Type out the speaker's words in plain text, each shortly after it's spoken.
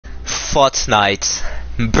Fortnite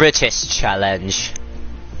British challenge.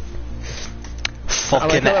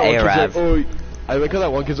 Fucking Arab. I like how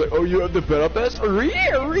that one kid's like, oh, you have the battle pass?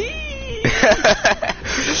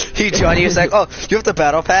 He joined. He was like, oh, you have the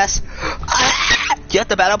battle pass? Ah, you have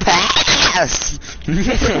the battle pass. You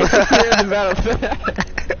have the battle pass.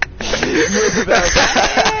 You have the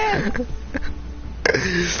battle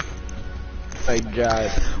pass. My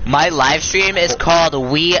God. My live stream is called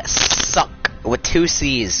We Suck with 2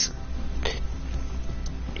 C's.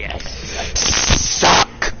 Yes.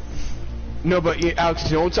 Suck. No, but yeah, Alex,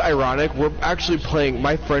 you know what's ironic? We're actually playing.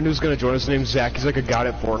 My friend who's gonna join us, his name's Zach. He's like a god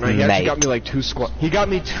at Fortnite. He actually got me like 2 squad. He got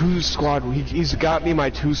me 2 squad. He's got me my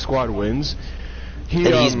 2 squad wins.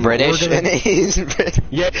 He's British and he's British.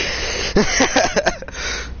 Yeah.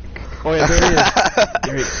 Oh yeah,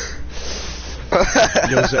 there he is.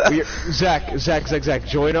 Yo, Zach,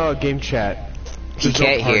 join our game chat. He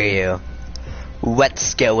can't hear you.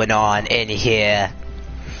 What's going on in here?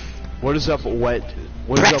 What is up, Wet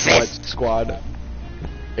Squad?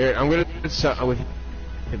 Here, I'm gonna start with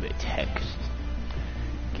him a text.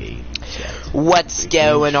 Game chat. What's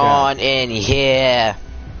going on in here?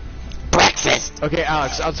 Breakfast. Okay,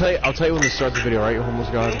 Alex, I'll tell you when to start the video, right? You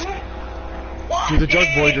almost got it. Dude, the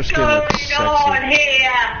Judge Voyager skin looks sexy.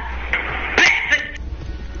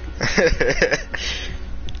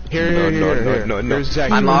 Here. No.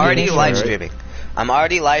 I'm already live streaming. I'm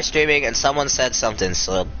already live streaming, and someone said something.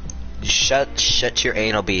 So, shut your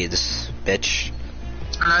anal beads, bitch.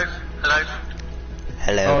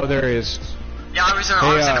 Hello. Oh, there he is. Yeah, I was in a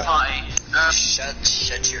party.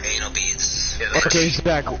 Shut your anal beads. Okay,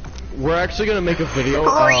 Zach, we're actually gonna make a video.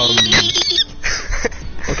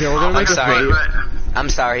 Okay, we're gonna make a video. I'm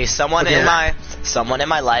sorry. Someone in my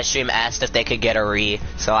live stream asked if they could get a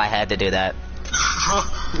so I had to do that.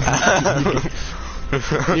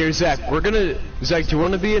 Here, Zach, Zach, do you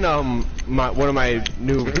want to be in one of my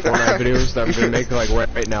new Fortnite videos that I'm gonna make like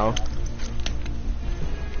right now?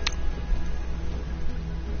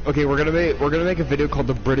 Okay, we're gonna make a video called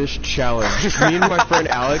the British Challenge. Me and my friend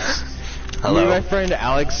Alex. Hello. Me and my friend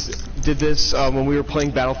Alex did this when we were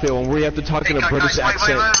playing Battlefield, when we have to talk in a British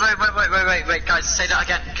accent. Wait, guys, say that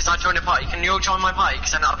again, because I joined a party. Can you all join my party?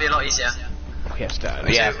 Because then that'll be a lot easier. Yes, Dad.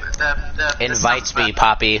 Yeah. Invite me,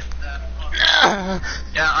 Poppy. Yeah,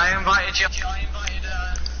 I invited you. I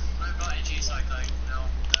invited you, Cyclone.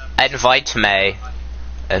 Invite me.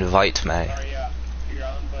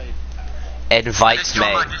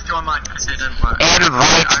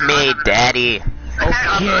 Invite me, Daddy. Okay.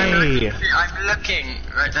 I'm looking.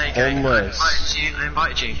 Right, there you go. Homeless. I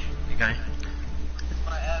invited you. There you go.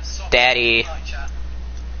 Daddy.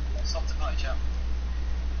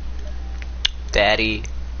 Daddy.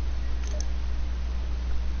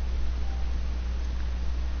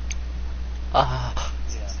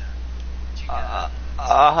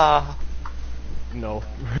 No.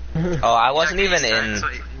 Oh, I wasn't even in.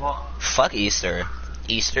 What? Fuck Easter.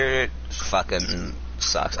 Easter fucking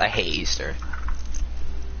sucks. I hate Easter.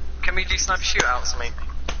 Can we do sniper shootouts, mate?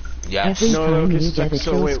 Yes. No, okay,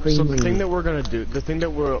 so the thing that we're gonna do,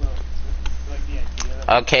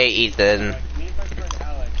 Okay, Ethan. Me and my friend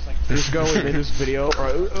Alex, like, years ago we made this video, or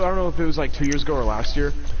I don't know if it was like 2 years ago or last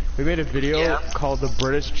year. We made a video called the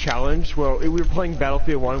British Challenge, where we were playing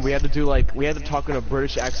Battlefield 1. We had to talk in a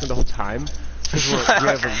British accent the whole time. Because we're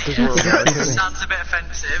Americans. Sounds a bit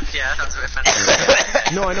offensive, yeah, sounds a bit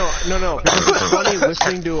offensive. No, I know, no. It's funny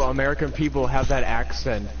listening to American people have that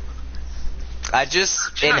accent. I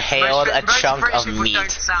just inhaled a chunk British of people meat. don't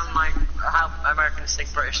sound like how Americans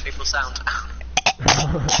think British people sound.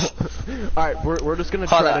 Alright, we're just gonna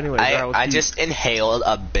try it anyway. I just inhaled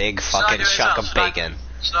a big fucking chunk of bacon.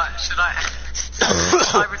 Should I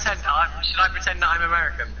pretend that I'm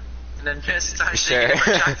American? And then just Sure.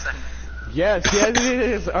 Yes.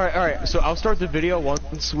 Alright, so I'll start the video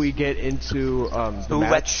once we get into the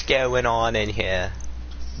match. What's going on in here?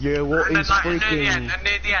 Yeah, what is freaking... And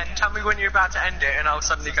near the end, tell me when you're about to end it, and I'll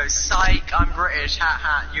suddenly go, psych, I'm British,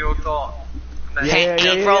 ha, you're not. Hey,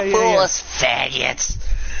 April Fools, faggots!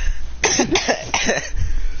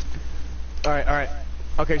 Alright.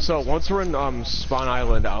 Okay, so once we're in Spawn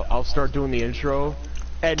Island, I'll start doing the intro.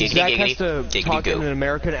 And Zach has to talk in an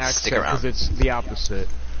American accent, because it's the opposite.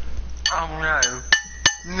 Oh no.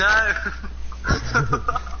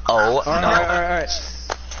 Oh, no.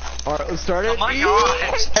 Alright, let's start it. Oh my god!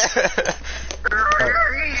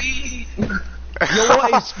 Yo,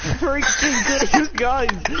 what is freaking good, you guys?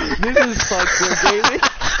 This is fucking gaming.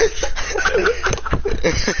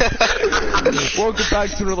 Welcome back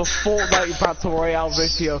to another Fortnite Battle Royale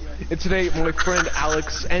video. And today, my friend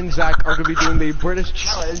Alex and Zach are going to be doing the British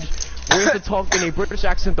Challenge, We have to talk in a British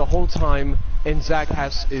accent the whole time, and Zach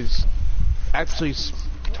is actually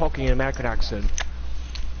talking in an American accent.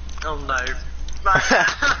 Oh no.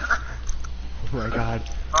 Oh my god.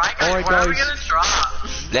 Alright guys, where are we gonna drop?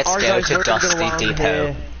 Let's Alright, go guys, to we're gonna Dusty go Depot.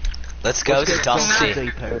 here. Let's go to Dusty.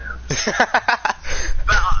 Depot.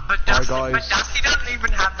 But Dusty, guys. but Dusty doesn't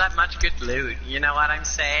even have that much good loot, you know what I'm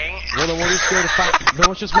saying? Well, then we'll just go to then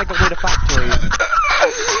let's just make our way to factory.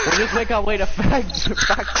 We'll just make our way to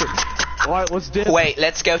factory. Alright, let's do it. Wait,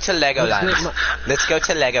 let's go to Legoland. Let's go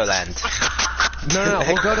to Legoland. No,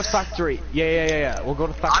 we'll go to factory. Yeah. We'll go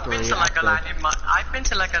to factory. I've been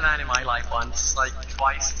to Legoland in my life once, like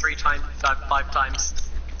twice, 3 times, 5 times.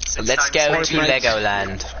 6 Let's times. go to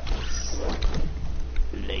Legoland.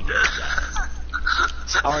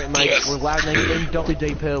 Alright, mate, we're landing in Dusty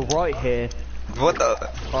Depot right here. What the?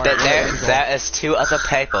 Alright, There is 2 other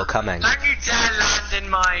people coming. Don't you dare land in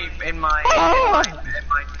my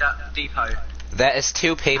depot. There is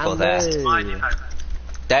 2 people there. My depot.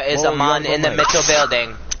 There is a man in the middle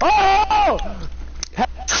building. Oh!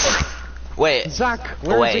 Wait. Zach,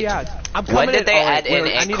 where is he at? I'm coming When did they add in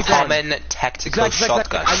in I need a a gun. common tactical Zach,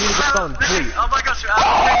 shotgun? I need a gun, please. Oh my gosh! No!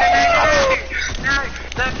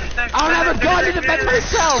 I don't have a gun to defend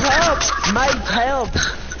myself! Help! Mate, help!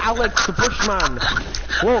 Alex, the Bushman!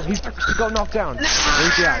 Whoa, he got knocked down.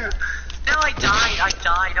 Where's he at? No, I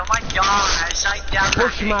died. Oh my gosh, I died.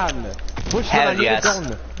 Bushman, Hell I need yes. a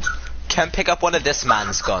gun. Can pick up one of this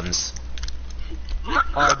man's guns.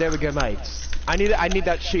 Alright, there we go, mate. I need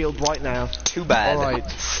that shield right now. Too bad. Alright.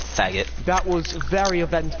 Faggot. That was very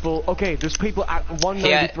eventful. Okay, there's people at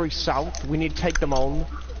 193 South. We need to take them on.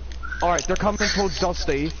 Alright, they're coming towards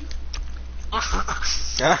Dusty.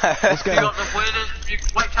 Let's You go. got the weirdest.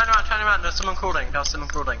 Wait, turn around. There's someone calling. Branson,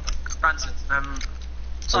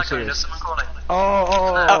 Cyclone, there's someone calling.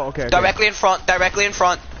 Oh, okay. Directly in front.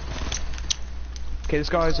 Okay, this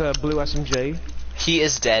guy's a blue SMG. He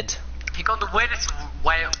is dead. He got the weirdest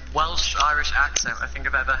Welsh-Irish accent I think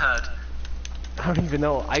I've ever heard. I don't even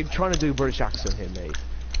know. I'm trying to do a British accent here, mate.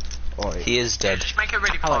 Alright. He is dead. Just make it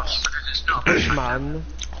really Alex. posh, because it's not. Bushman.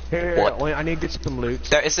 Here, What? wait, I need to get some loot.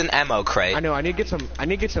 There is an ammo crate. I know, I need to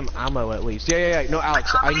get some ammo at least. Yeah. No,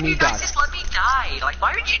 Alex, I You need guys that. just let me die. Like,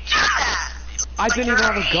 why would you do that? I didn't even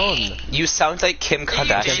have a gun. You sound like Kim You did.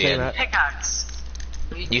 Kardashian. Pickaxe.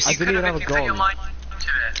 You I didn't even have a If you put your gun. mind to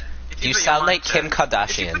it. If You put your sound mind like to Kim it.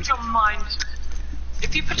 Kardashian.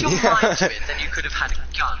 If you put your mind to it, then you could have had a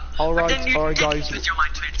gun. Alright, But then you alright, didn't guys. put your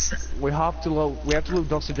mind to it. We have to loot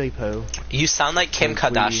Dusty Depot. You sound like Kim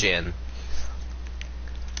Because we- Kardashian.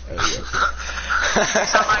 You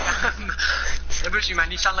sound like, Literally,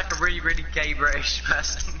 man, you sound like a really, really gay British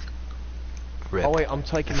person. Rip. Oh wait, I'm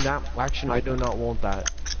taking that. Actually, I do not want that.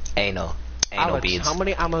 Anal Alex, beads. how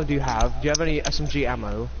many ammo do you have? Do you have any SMG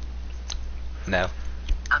ammo? No.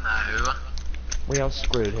 Ammo. We are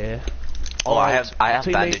screwed here. Oh, I Alright, have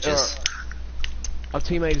teammate, bandages. Our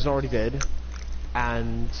teammate is already dead,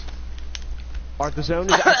 and the zone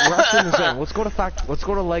is. We're actually in the zone. Let's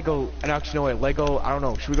go to Lego. And actually, no wait, Lego. I don't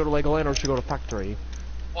know. Should we go to Legoland or should we go to factory?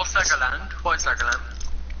 What's Legoland? What is Legoland?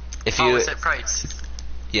 If Oh, you is it crates?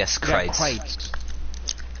 yes, Yeah, crates. crates.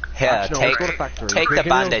 Here, Actually, no, let's go to take factory. take the Give me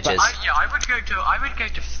those bandages. I would go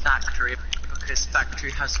to factory because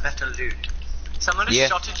factory has better loot. Someone has Yeah.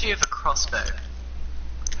 shot at you with a crossbow.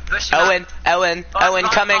 Owen,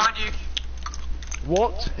 coming. Behind you.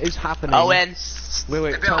 What is happening? Owen,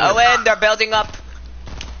 Wait, They're tell me. Owen, they're building up.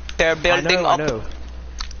 They're I building know, up. I know.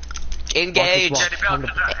 Engage. Watch Yeah, they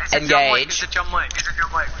built- Is it John Wick? Engage. Is it John Wick? Is it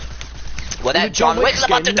John Wick? Well, Is that it John John Wick's Wick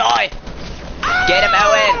about to skin? die. Get him,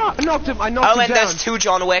 Owen. I knocked him. I knocked Owen, him down. there's 2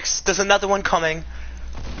 John Wicks. There's another one coming.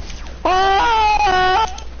 Ah!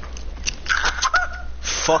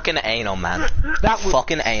 Fucking anal, man. That was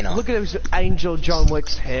Fucking anal. Look at those Angel John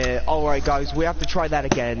Wicks here. Alright guys, we have to try that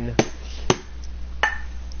again.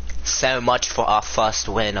 So much for our first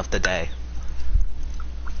win of the day.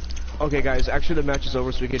 Okay guys, actually the match is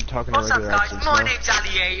over so we can talk in our What's up, regular guys? accents My now. name's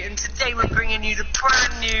Ali, and today we're bringing you the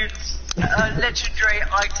brand new legendary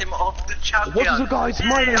item of the champion. What's up, guys?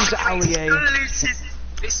 My name's Ali.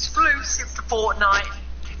 Exclusive to Fortnite.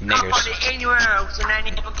 Can't Niggers. find it anywhere else in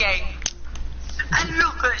any other game. And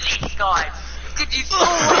look at this guy. Did you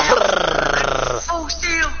full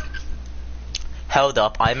steal? Hold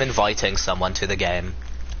up, I'm inviting someone to the game.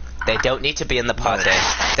 They don't need to be in the party.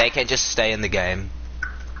 They can just stay in the game.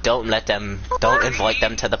 Don't invite them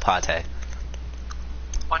to the party.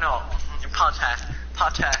 Why not? Parter.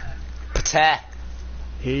 Party.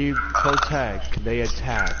 He protect, they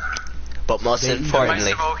attack. But most They- Most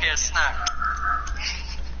importantly, of all, here's Snack.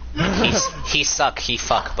 He suck, he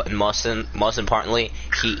fuck, but most importantly,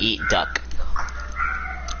 he eat duck.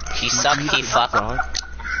 He suck, he fuck.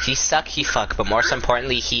 He suck, he fuck, but most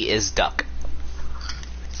importantly, he is duck.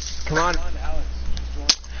 Come on, Alex.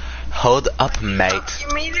 Hold up, mate.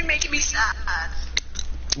 You mean you're making me sad.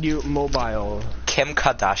 You mobile. Kim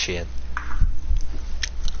Kardashian.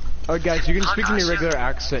 Alright guys, you can speak in your regular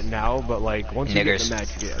accent now, but like, once you get the match,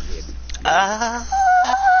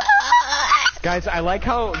 Guys, I like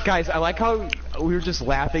how we were just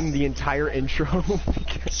laughing the entire intro.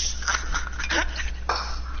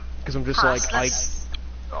 Because I'm just like,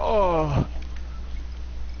 oh.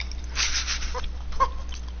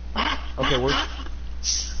 Okay, we're...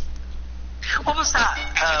 What was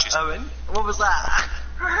that, Owen? What was that?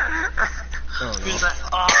 Oh, He was no. like,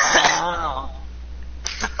 oh.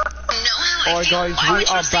 Alright guys, we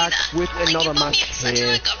are back with another match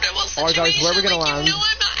here. Alright guys, where are we gonna land?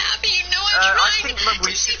 I think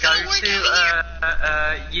we should go to,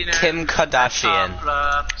 you know... Kim Kardashian.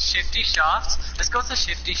 Shifty Shafts. Let's go to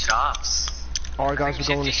Shifty Shafts. Alright guys,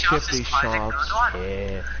 we're going to Shifty Shafts.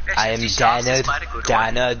 Yeah. I am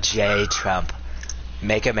Dana J. Trump.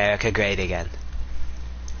 Make America great again.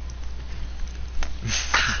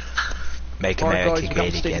 Make Alright America guys, we gotta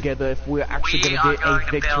great stay again. together if we're actually gonna get a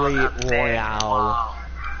victory royale.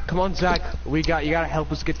 Come on, Zach, you gotta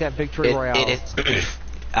help us get that victory royale. It is.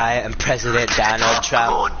 I am President Donald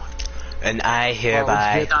Trump, and I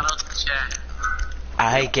hereby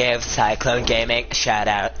I give Cyclone Gaming a shout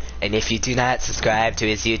out. And if you do not subscribe to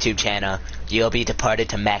his YouTube channel, you'll be deported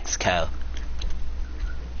to Mexico.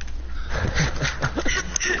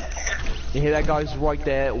 You hear that, guys? Right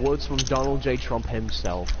there. Words from Donald J. Trump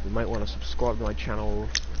himself. You might want to subscribe to my channel.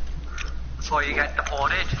 Before you get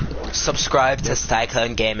deported. Subscribe to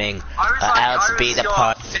Cyclone Gaming, or else be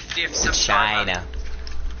deported to China.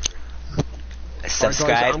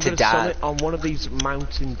 Subscribe to Don. On one of these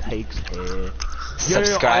mountain peaks here.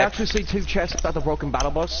 Subscribe. I actually see 2 chests at the Broken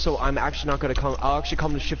Battle Bus, so I'm actually not gonna come. I'll actually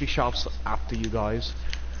come to Shifty Shafts after you guys.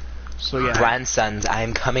 So yeah. Grandsons, I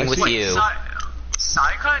am coming with you.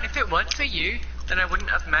 Cyclone, if it weren't for you, then I wouldn't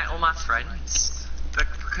have met all my friends. But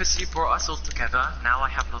because you brought us all together, now I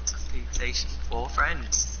have lots of PlayStation 4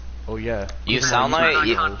 friends. Oh yeah. You sound like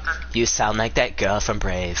you sound like that girl from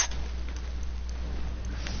Brave.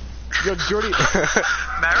 Yo, Jordy.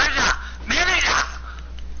 Merida!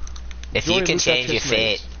 If you could change your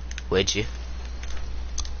fate, would you?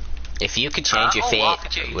 If you could change your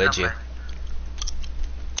fate, would you?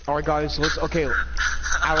 Alright guys, okay,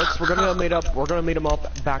 Alex, we're gonna meet him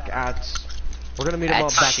up back at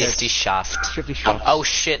Shifty Shaft. Shifty Shaft. Oh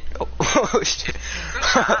shit. Oh shit.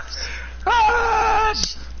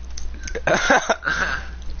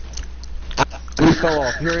 We fell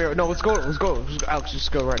off. Here, no, let's go, Alex,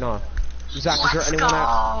 just go right now. Zach,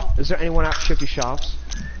 is there anyone at Shifty Shafts?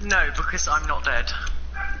 No, because I'm not dead.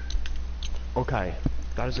 Okay,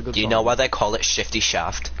 that is a good Do you know why they call it Shifty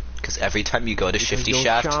Shaft? Because every time you go to Shifty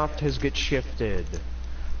Shaft... Your shaft has get shifted.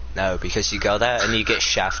 No, because you go there and you get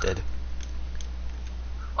shafted.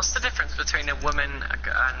 What's the difference between a woman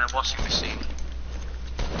and a washing machine?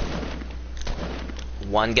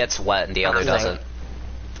 One gets wet and the other doesn't.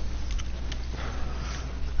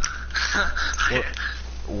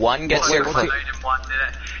 One gets your foot.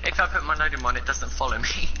 If I put my node in one, it doesn't follow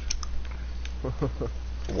me.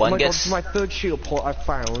 One gets. God, this is my 3rd shield port I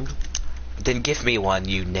found. Then give me one,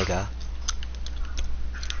 you nigga.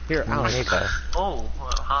 Here, Alex. Nigga. Oh,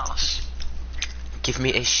 well, harsh. Give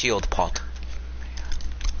me a shield pot.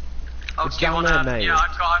 Oh, It's do you down wanna? there, mate. Yeah,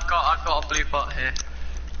 I've got a blue pot here.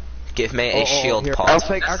 Give me a shield here. pot. I'll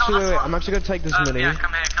take. Actually, wait, I'm actually gonna take this mini. Yeah,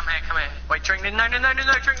 come here. Wait, drink this. No,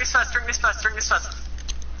 drink this first.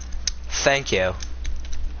 Thank you.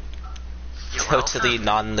 You're Totally welcome.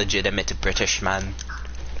 non-legitimate British man.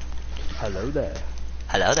 Hello there.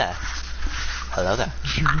 Hello there. Hello there.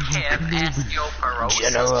 HMS your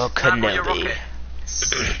ferocious. General Kenobi.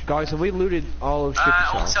 Guys, have we looted all of Shifty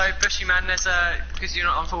Shafts? Also, Bushy Man, there's a, because you're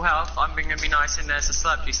not on full health, I'm being gonna be nice, and there's a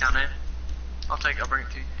slurp juice down here. I'll bring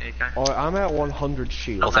it to you. Here you go. Oh, I'm at 100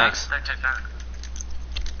 shield. Oh, thanks. Don't take that.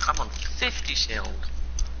 I'm on 50 shield.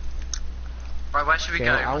 Right, where should we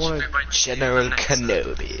go? I wanna- General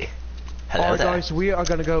Kenobi. Hello Alright there. guys, we are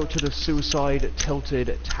gonna go to the Suicide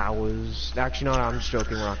Tilted Towers. Actually, no, I'm just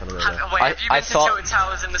joking, we're not gonna go there. Wait, have you been to Tilted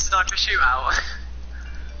Towers in the sniper shootout?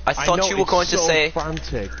 I thought you were going to say.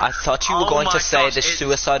 Frantic. I thought you were going to say the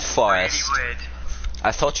Suicide Forest. Really weird.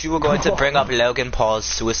 I thought you were going to bring up Logan Paul's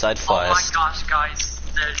Suicide Forest. Oh my gosh, guys,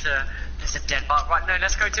 there's a dead body. Right, no,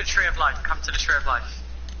 let's go to the Tree of Life. Come to the Tree of Life.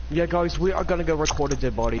 Yeah, guys, we are gonna go record a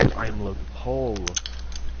dead body. I'm Logan Paul.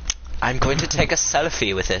 I'm going to take a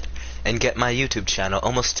selfie with it and get my YouTube channel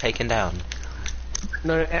almost taken down.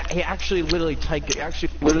 No, he actually literally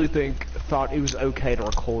thought it was okay to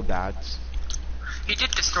record that. He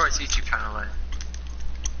did destroy his YouTube channel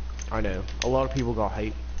though. I know. A lot of people got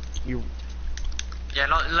hate. Yeah,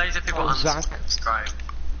 loads of people unsubscribe.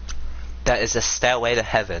 That is a stairway to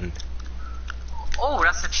heaven. Oh,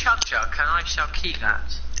 that's a chug jug, and I shall keep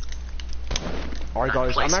that. Alright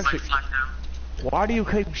guys, Place I'm actually... my flag down. Why do you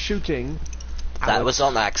keep shooting? That was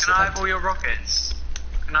on Can I accident. have all your rockets?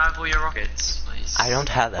 Can I have all your rockets, please? I don't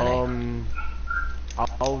have any.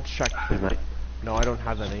 I'll check for mate. No, I don't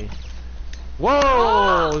have any.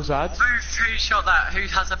 Whoa, is that? Who shot that? Who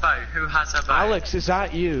has a bow? Who has a bow? Alex, is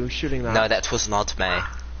that you shooting that? No, that was not me.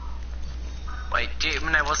 Wait,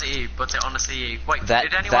 no, was it you? Was it honestly you? Wait, That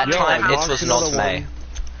did anyone loot time the it houses? was not me. Did anyone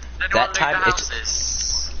That loot time the it-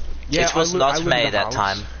 houses? Yeah, It was I not live in me the that house.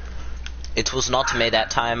 time. It was not me that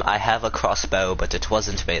time. I have a crossbow, but it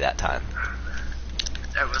wasn't me that time.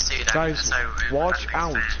 It was you then. Guys, so watch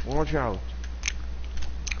out. Watch out.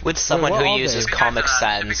 With someone what who are uses they? Comic Should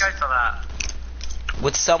Sans. we go for that?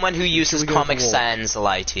 Would someone who uses we go Comic for war? Sans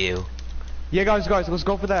lie to you? Yeah, guys, let's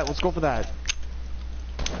go for that. Let's go for that.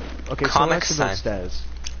 Okay, Comic so Sans. let's stairs.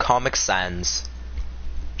 Comic Sans.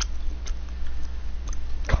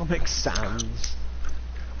 Comic Sans.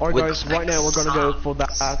 Alright With- guys, right now we're gonna go for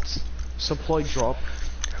that supply drop.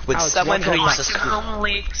 With Alex, someone who what uses...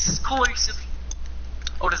 Only exclusive.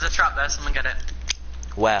 Oh, there's a trap there. Someone get it.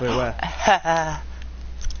 Where? Where?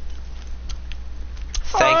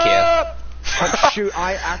 Thank you. Oh, shoot,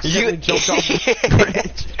 I accidentally jumped off the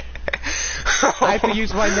bridge. I have to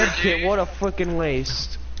use my med kit, what a freaking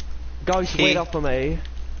waste. Guys, wait up for me.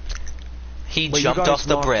 He Wait, you jumped guys off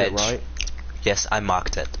the marked bridge. it, right? Yes, I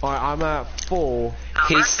marked it. Alright, I'm at 4.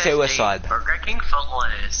 He's Number 15, suicide. Burger King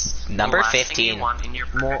footless. Number The last thing 15. you want in your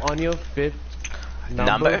More on your fifth.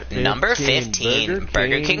 Number 15,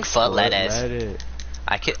 Burger King foot lettuce.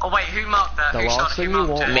 I can... Oh wait, who marked that? The Who last shot? thing Who you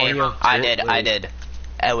marked want it? Me. on your I did.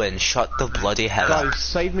 Ewan, shut the bloody hell up. Guys,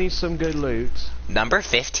 save me some good loot. Number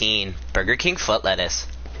 15, Burger King foot lettuce.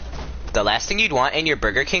 The last thing you'd want in your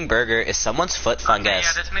Burger King burger is someone's foot Okay, yeah,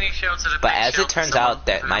 fungus. there's many shields that are But big as it shields turns for out, someone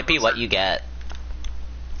that who might be wants what it. you get.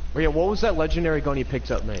 Oh yeah, what was that legendary gun you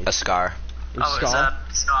picked up, mate? A scar. Oh, it's Scar?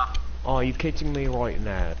 a scar. Oh, you're kidding me right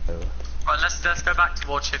now. Right, let's go back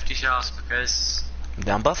towards 50 shells because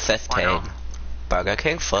Number Why 15, not? Burger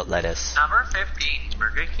King foot lettuce. number 15,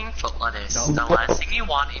 Burger King foot lettuce. No. The last thing you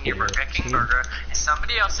want in your Burger King burger is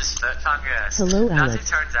somebody else's foot fungus. Hello, As Alex. it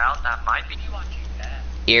turns out, that might be what you get.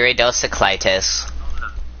 Iridocyclitis.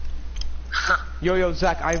 Yo,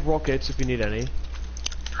 Zach, I have rockets if you need any.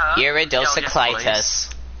 Huh?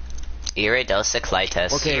 Iridocyclitis.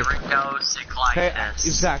 Iridocyclitis. Okay. Iridocyclitis. Hey,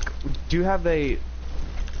 Zach, do you have a...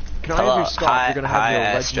 Can I Hello, have your stuff? hi- You're gonna hi, have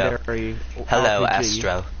your Astro. legendary Hello, RPG.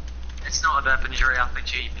 Astro. It's not an legendary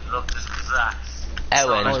RPG, but look, this is that.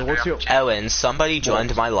 Ewan. Oh, what's your... Ewan, somebody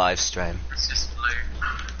joined my live stream. It's just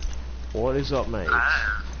blue. What is up, mate?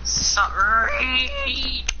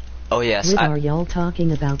 Sorry. Oh yes, What I, are y'all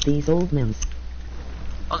talking about these old memes?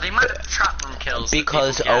 Well, the amount of trap room kills that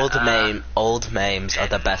because people get, old memes are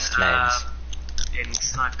the best memes. In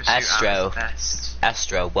Sniper Astro. Shootout is the best.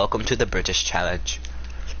 Astro, welcome to the British Challenge.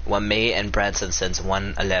 When me and Branson since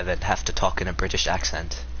 111 have to talk in a British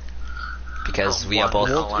accent. Because we are both...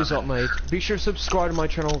 What is up, mate? Be sure to subscribe to my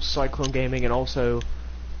channel, Cyclone Gaming, and also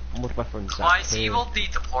I'm with my friend Zach. Why is he will be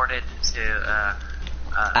deported to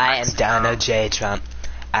I am Mexico? Donald J. Trump.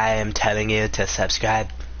 I am telling you to subscribe.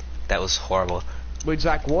 That was horrible. Wait,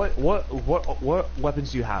 Zach, what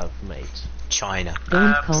weapons do you have, mate? China.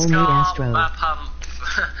 Don't call me Skull, Astro. Pump,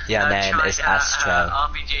 Your name China, is Astro.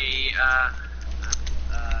 RPG,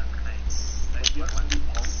 grenades.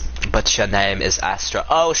 But your name is Astro.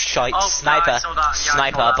 Oh, shite. Oh, no, Sniper. I saw that. Yeah, I saw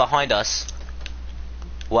Sniper that. behind us.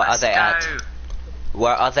 Where are Let's they at? go.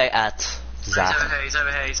 Where are they at, Zach? He's over here, he's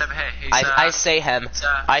over here, he's over here. He's, I see him.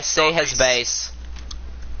 I see his base.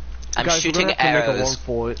 I'm Guys, shooting we're gonna have to make a arrows. run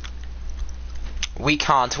for it. We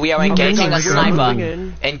can't. We are Okay, engaging guys, a we're moving sniper.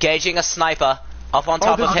 in. Engaging a sniper up on Oh,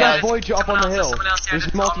 top there's of a guy hill. Voyager up on the hill. Someone else, yeah, There's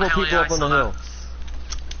on multiple the hill, people yeah, up on I the saw hill.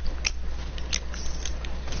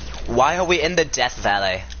 Why are we in the Death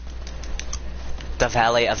Valley? The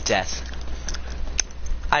Valley of Death.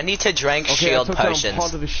 I need to drink Okay, shield I took down potions.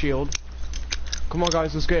 part of the shield. Come on,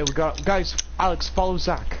 guys, let's get it. We got guys. Alex, follow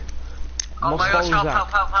Zach. Oh Must my gosh, follow help, Zach. help,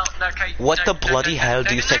 help, help. No, okay, What no, the no, bloody no, hell no,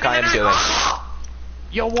 do you no, think no, I am no, no. doing?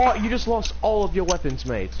 Yo, what? You just lost all of your weapons,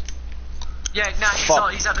 mate. Yeah, no,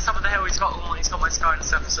 he's at the top of the hill, he's got my scar and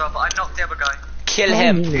stuff as well, but I knocked the other guy. Kill Call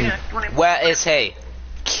him. me Lee. Yeah, you want him? Where is he?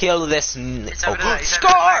 kill this. He's over there. He's Score!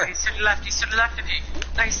 over there. He's to the left. He's to the left of you.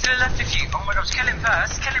 No, he's to the left of you. Oh my gosh, kill him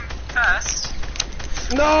first. Kill him first.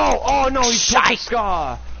 No! Oh no, he's Shite.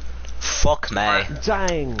 Scar. Fuck me.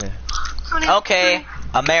 Dang. Okay,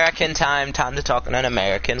 American time. Time to talk in an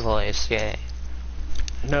American voice. Yay.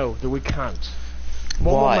 No, we can't.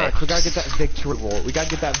 One more Why? match. We gotta get that victory royale. We gotta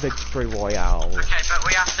get that victory royale. Okay, but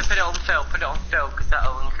we have to put it on Phil. Put it on Phil because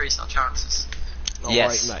that'll increase our chances.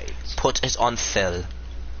 Yes. Alright, mate. Put it on Phil.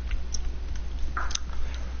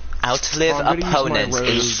 Outlive I'm gonna use my opponent in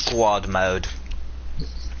rogue. squad mode.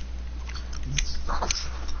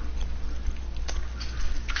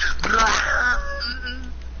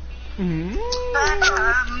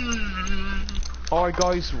 Alright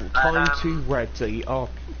guys, time to ready up.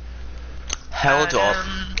 Held off.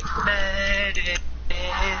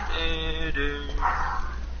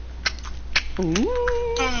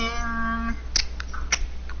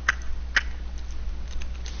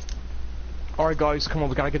 Alright guys, come on,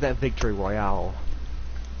 we gotta get that victory royale.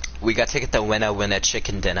 We got to get the winner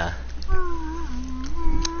chicken dinner.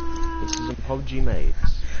 This is a PUBG, mates.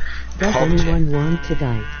 Does anyone want to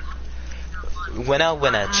die?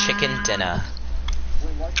 Winner chicken dinner.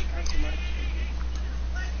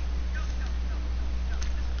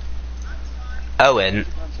 Owen,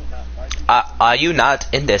 are you not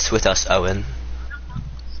in this with us, Owen?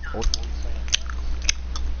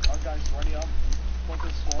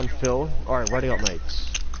 And Phil? Alright, ready up, mates.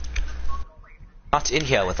 Not in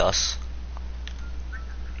here with us.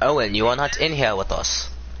 Owen, you are not in here with us.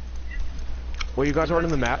 Well, you guys aren't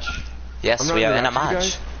in the match? Yes, I'm not we in are the in a match, you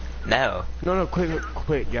match. No. No,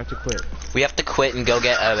 quit. You have to quit. We have to quit and go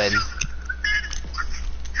get Owen.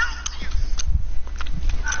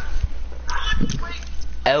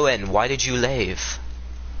 Owen, why did you leave?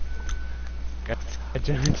 I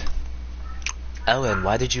didn't. Owen,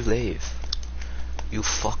 why did you leave? You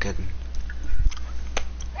fucking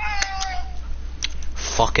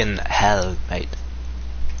hell, mate.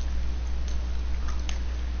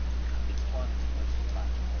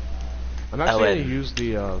 I'm actually Owen. gonna use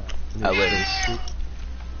the, Owen.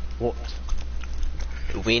 What?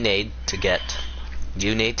 You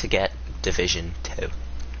need to get Division 2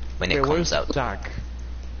 when it Okay, comes where's out. Zach?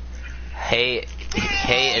 Hey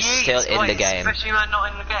is still in the game. Especially when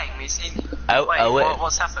not in the game. He's in. Oh, Wait, Owen.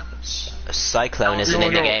 what's happened? Cyclone No, isn't no,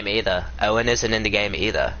 in the no. game either. Owen isn't in the game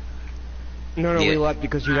either. No, You- we left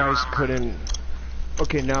because you guys couldn't.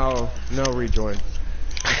 Okay, now rejoin.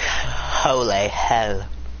 Holy hell.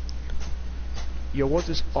 Yo, what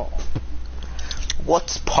is up?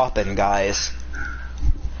 What's poppin', guys?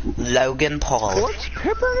 Logan Paul. What's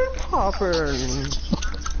pippin' and poppin'?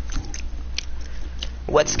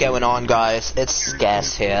 What's going on, guys? It's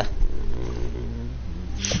Gas here.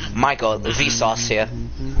 Michael, Vsauce here.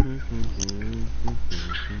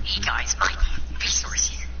 Hey guys, my resource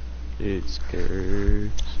here. It's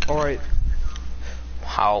good. Alright,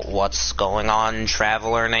 What's going on,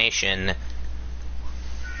 Traveler Nation?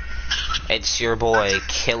 It's your boy,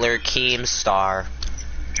 Killer Keemstar.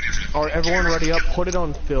 alright, everyone ready up. Put it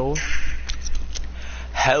on Phil.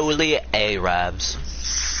 Holy Arabs.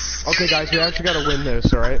 Okay, guys, we actually gotta win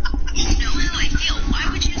this, alright? You know how I feel. Why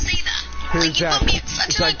would you say that? Here's Like, you Zach. put me in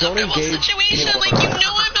such Zach, an don't uncomfortable engage. situation. Like, you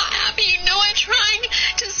know I'm not happy. You know I'm trying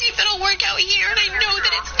to see if it'll work out here, and I know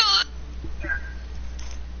that it's not.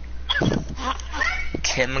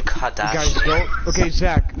 Kim Kardashian. Guys, don't. Okay,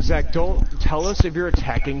 Zach, don't tell us if you're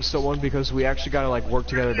attacking someone because we actually gotta, like, work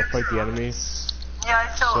together to fight the enemy. Yeah,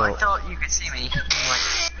 I So- thought you could see me. Like,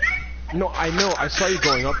 No, I know, I saw you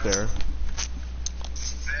going up there.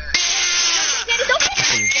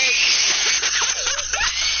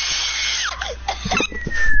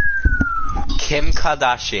 Kim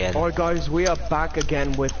Kardashian. Alright, guys, we are back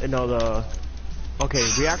again with another. Okay,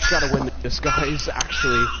 we actually gotta win this, guys,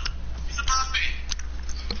 actually.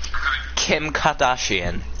 Kim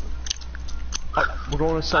Kardashian. We're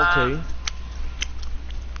going to Salty.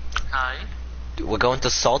 hi. We're going to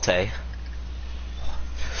Salte. Alright,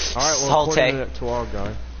 we're Salty. recording it to our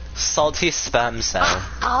guy. Salty sperm cell.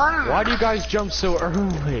 Why do you guys jump so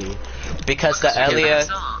early? Because the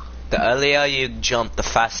earlier you jump, the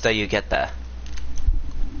faster you get there.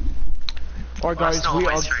 Alright, Well, guys, that's not we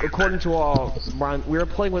are, always true. according to our we are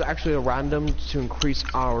playing with actually a random to increase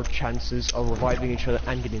our chances of reviving each other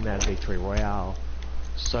and getting that victory royale.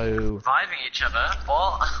 So, Reviving each other?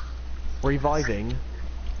 What? reviving.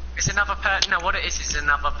 It's another no, what it is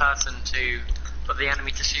another person for the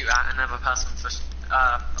enemy to shoot at, another person for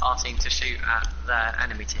our team to shoot at their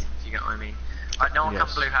enemy team, if you get what I mean. Right, no one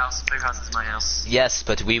Yes. come blue house is my house. Yes,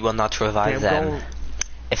 but we will not Okay, revive I'm them. going-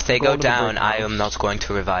 If they I'm go going to the down, brick I house. am not going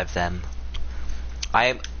to revive them.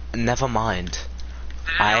 Never mind.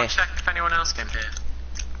 Did anyone check if anyone else came here?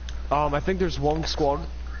 I think there's one squad.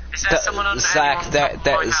 Is there someone on Zach, Zach,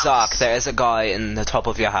 there is a guy in the top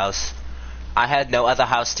of your house. I had no other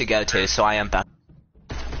house to go to, so I am back.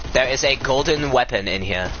 There is a golden weapon in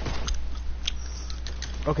here.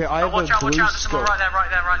 Okay, I have a blue watch out, there's someone scope. right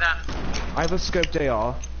there. I have a scoped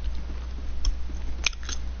AR.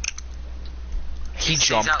 He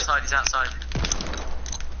jumped. He's outside.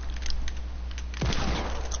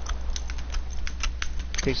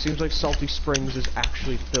 Okay, seems like Salty Springs is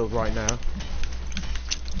actually filled right now.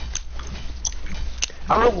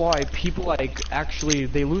 I don't know why people actually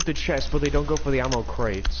they loot the chest but they don't go for the ammo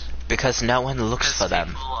crates. Because no one looks for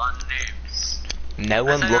them. No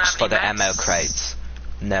one looks for the ammo crates.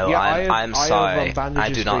 No, Yeah, I'm I sorry. have, I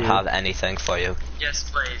bandages do for not you. have anything for you. Yes,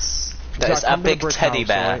 please. There is Zach, a come to the big brick teddy house,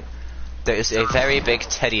 bear. alright? There is a very big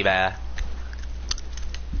teddy bear.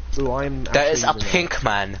 Ooh, I'm There is a actually using pink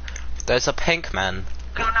man. There's a pink man.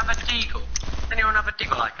 Anyone have a deagle? Anyone have a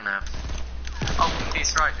deagle I can have? Oh,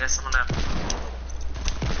 he's right, there's someone there.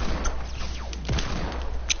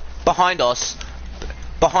 Behind us.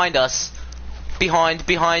 Behind us. Behind.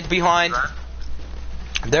 Right?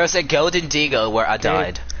 There's a golden deagle where I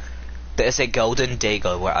died. There's a golden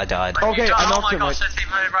deagle where I died. Okay, Oh I'm my off to gosh, there's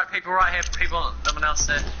people right here, someone else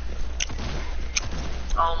there.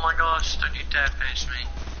 Oh my gosh, don't you dare finish me.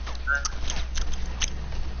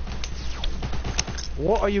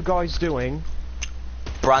 What are you guys doing?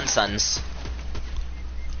 Bransons.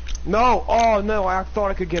 No! Oh no, I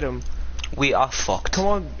thought I could get him. We are fucked. Come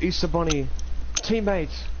on, Easter Bunny.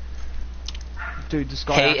 Teammates. Dude, this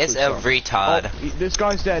guy He is a actually sucks. retard. Oh, this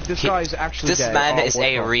guy's dead. This guy's actually This dead. man Oh, is what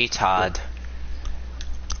a the- retard.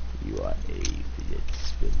 You are a fidget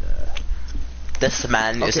spinner. This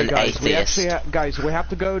man is Okay, an guys, we atheist. actually guys, we have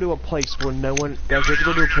to go to a place where no one. Guys, we have to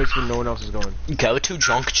go to a place where no one else is going. Go to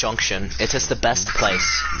Junk Junction. It is the best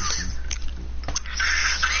place.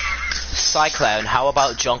 Cyclone, how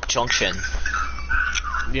about Junk Junction?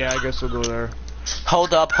 Yeah, I guess we'll go there.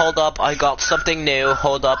 Hold up, I got something new.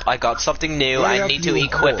 Hold up, I got something new. Hurry I up, need to you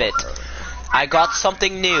equip whore. it. I got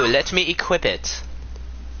something new. Let me equip it.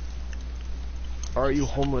 Are you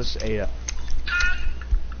homeless, Ada?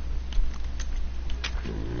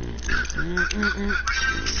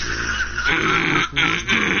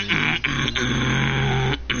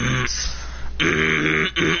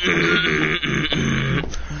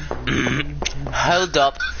 Hold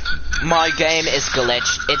up. My game is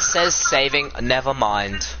glitched. It says saving. Never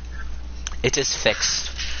mind. It is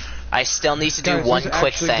fixed. I still need to do Guys, one this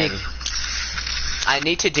quick actually thing. did- I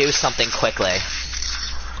need to do something quickly.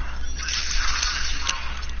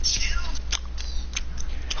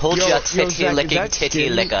 Hold Yo, your yo, titty Zach, is licking that titty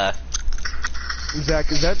skin- licker.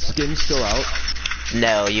 Zach, is that skin still out?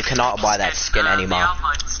 No, you cannot buy that skin anymore. The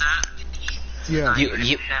Alpine set. Yeah. You Never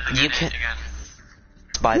get can it again.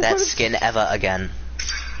 buy that What? skin ever again.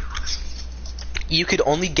 You could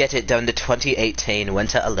only get it during the 2018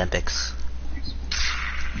 Winter Olympics.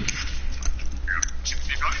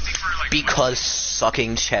 Because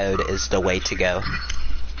sucking chode is the way to go.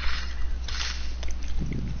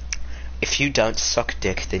 If you don't suck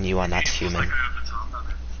dick, then you are not human.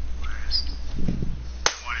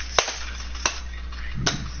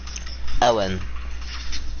 Ellen,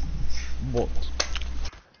 What?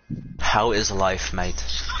 how is life, mate?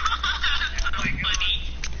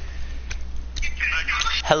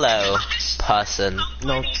 Hello, person.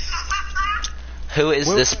 No. Who is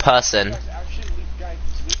this person? Actually, guys,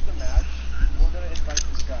 leave the match. We're gonna invite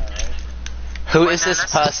this guy, right? Who Wait, is no, this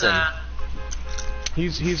let's just, person?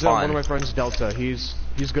 He's Fine. one of my friends, Delta. He's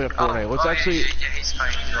good at Fortnite. Let's actually. Yeah, he's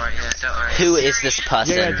fine, he's right here, don't worry. Who is this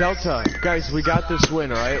person? Yeah, Delta. Guys, we got this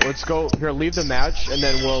win, alright? Let's go. Here, leave the match, and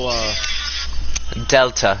then we'll,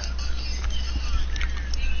 Delta.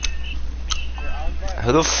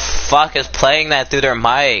 Who the fuck is playing that through their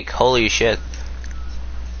mic? Holy shit.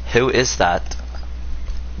 Who is that?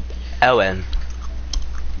 Owen.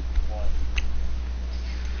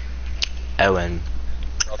 Owen.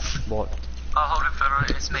 What? Oh, hold it for a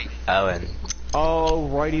minute, it's me. Owen.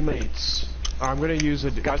 Alrighty, mates. I'm gonna use a.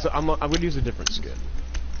 Guys, I'm gonna use a different skin.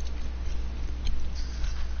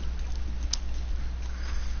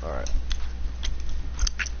 Alright.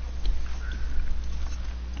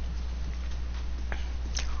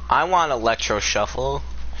 I want electro shuffle.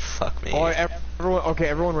 Fuck me. Alright, everyone. Okay,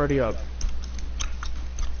 everyone, ready up.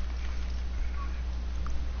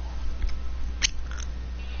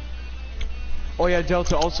 Oh yeah,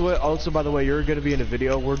 Delta. Also, by the way, you're gonna be in a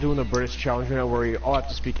video. We're doing the British challenge right now, where we all have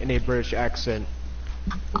to speak in a British accent.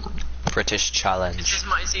 British challenge.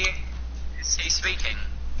 Is he speaking?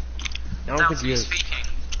 I don't think he is. Speaking.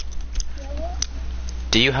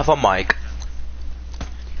 Do you have a mic?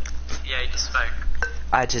 Yeah, he just spoke.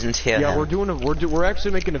 I didn't hear him. Yeah, we're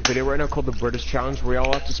actually making a video right now called the British Challenge, where we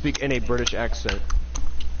all have to speak in a British accent.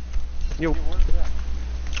 Yo.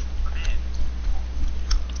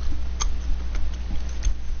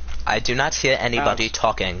 I do not hear anybody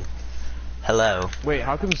talking. Hello. Wait,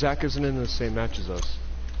 how come Zach isn't in the same match as us?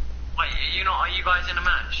 Wait, are you guys in a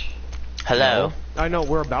match? Hello. No. I know,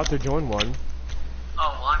 we're about to join one.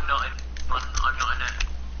 Oh, well, I'm not in one. I'm not in it.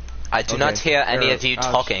 I do not hear any of you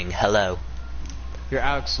talking. Hello. Here,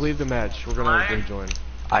 Alex, leave the match. We're gonna rejoin.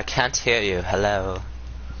 I can't hear you. Hello.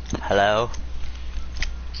 Hello.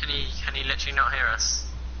 Can he literally not hear us?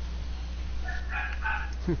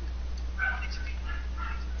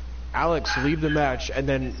 Alex, leave the match and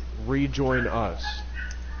then rejoin us.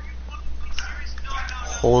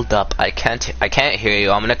 Hold up. I can't hear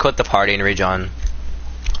you. I'm gonna quit the party and rejoin.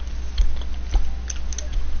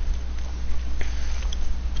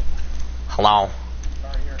 Hello.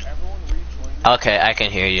 Okay, I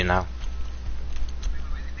can hear you now.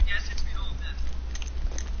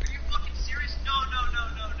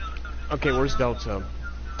 Okay, where's Delta?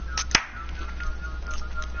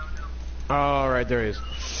 Alright, there he is.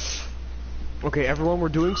 Okay, everyone, we're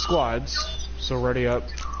doing squads, so ready up.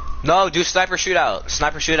 No, do sniper shootout.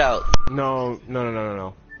 Sniper shootout. No.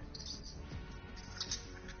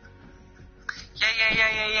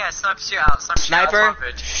 Yeah. Sniper shootout. Sniper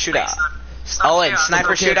shootout. Owen,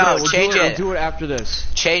 sniper shootout. Change it. We'll do it after this.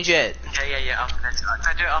 Change it. Yeah. After this.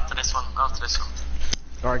 I do it after this one.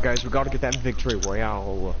 Alright, guys, we gotta get that victory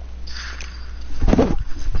royale.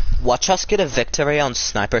 Watch us get a victory on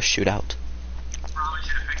sniper shootout.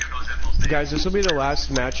 Guys, this will be the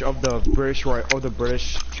last match of the British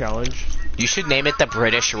Challenge. You should name it the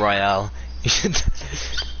British Royale. You should.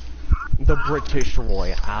 The British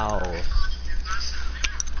Royale.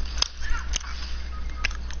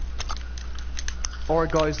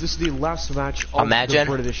 Alright, guys, this is the last match of the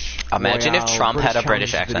British Imagine Royale, if Trump had a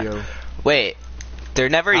British accent. Video. Wait, there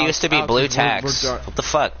never used to be blue tags. What the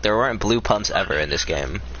fuck? There weren't blue pumps ever in this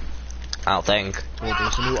game. I don't think. Wait,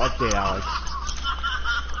 there's a new update, Alex.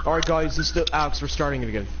 Alright, guys, this is the Alex. We're starting it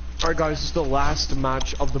again. Alright, guys, this is the last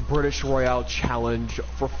match of the British Royale Challenge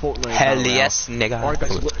for Fortnite. Hell yes, nigga. Alright,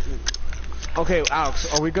 guys. Okay, Alex,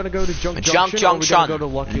 are we gonna go to Junk Junction? Or are we gonna go to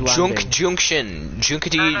Lucky Landing? Junction.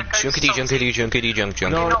 Junkity. No.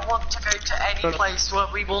 No. We don't want to go to any place where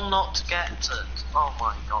we will not get it. Oh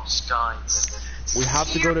my gosh, guys. We have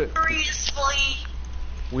to go to. Seriously?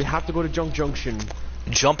 We have to go to Junk Junction.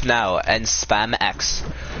 Jump now and spam X.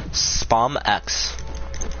 Spam X.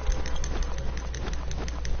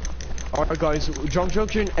 Alright, guys, Junk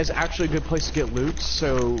Junction is actually a good place to get loot,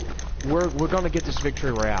 so we're gonna get this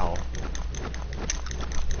victory royale.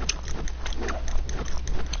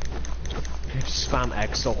 Spam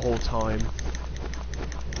X the whole time.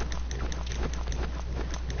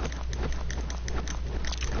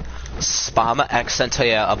 Spam X until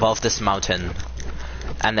you're above this mountain,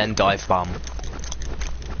 and then dive bomb.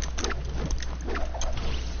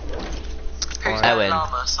 Owen.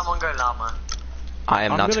 Llama. Someone go llama. I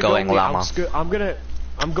am not going llama.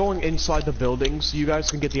 I'm going inside the building, so you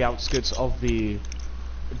guys can get the outskirts of the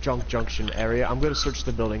Junk Junction area. I'm gonna search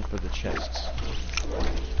the building for the chests.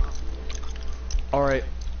 Alright.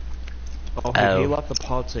 Oh, he left the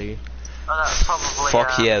party. Oh, that's probably,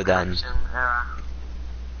 fuck you then.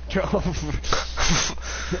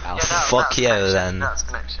 Fuck you then. That's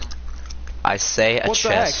connection. I say a what chest.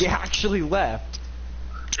 What the heck? He actually left.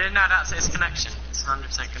 Yeah, no, that's its connection. It's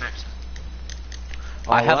 100% connection.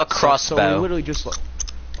 Oh, I have a crossbow. So we literally just.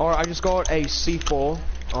 Alright, I just got a C4.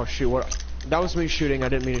 Oh shoot! What? That was me shooting. I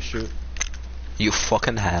didn't mean to shoot. You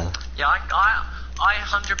fucking hell. Yeah, I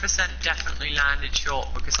 100% definitely landed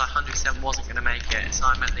short because I 100% wasn't gonna make it. So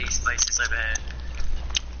I'm at these places over here.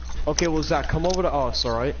 Okay, well Zach, come over to us,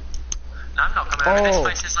 alright? No, I'm not coming over. This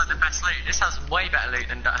place is like the best loot. This has way better loot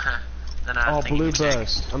than blue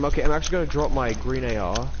burst. I'm actually gonna drop my green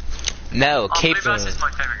AR. No, keep. Blue burst is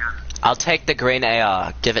my favorite gun. I'll take the green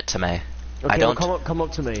AR. Give it to me. Okay, I don't. Well, come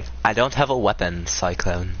up to me. I don't have a weapon,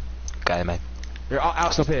 Cyclone. Guy, mate. Here,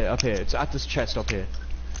 Alex, up here. It's at this chest up here.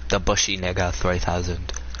 The bushy nigga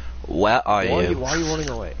 3000. Where are you? Why are you running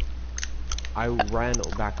away? I ran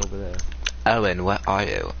back over there. Owen, where are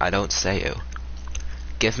you? I don't see you.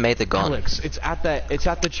 Give me the gun. Alex, it's at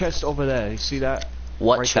the chest over there. You see that?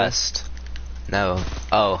 What right chest? There? No.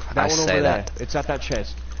 Oh, that I one say over that. There. It's at that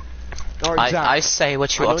chest. Right, Zach, I say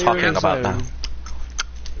what you are talking about now.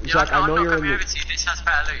 Zach, I know you're in. This has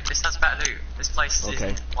better loot. This has better loot. This place is.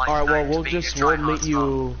 Okay. Like, alright, well we'll meet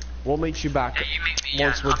you. We'll meet you back Yeah, you meet me,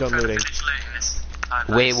 once we're done looting.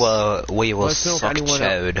 We will Let's know if suck anyone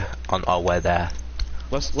chode on our way there.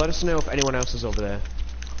 Let us know if anyone else is over there.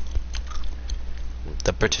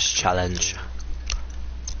 The British challenge.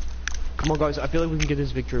 Come on, guys. I feel like we can get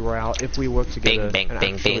this victory royale if we work together. Bing, bing, and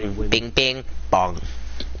bing, actually bing, win. bing, bing, bong.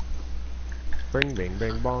 Bing, bing,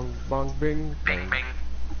 bing, bong, bong, bing, Bing, bing.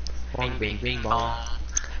 bong, Bing, bing, bing, bong. bong.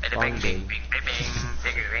 Bong, Bing, bing, bing. bing, bing,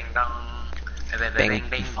 bing, bing, bong. Bing. Bing,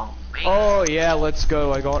 bing, bong, bing. Oh yeah, let's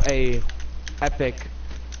go. I got a epic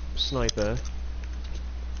sniper.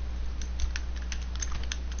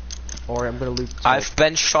 Alright, I'm gonna loot. I've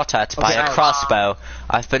been shot at by a Alex. crossbow.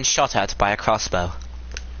 I've been shot at by a crossbow.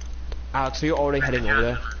 Alex, so you're already heading over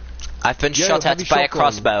there. I've been Yeah, shot heavy at by a shotgun.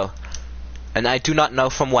 crossbow. And I do not know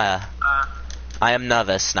from where. I am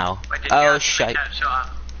nervous now. Wait, did Oh you shit. get shot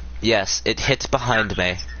at? Yes, it hit behind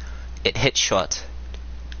me. It hit shot.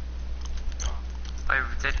 Wait,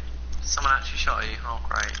 did someone actually shot at you? Oh,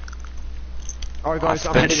 great. Alright guys, I've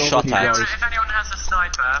I'm been heading over shot to you at. guys. If anyone has a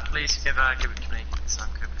sniper, please give it to me. Because I'm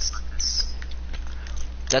good with snipers.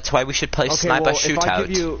 That's why we should play Okay, sniper well,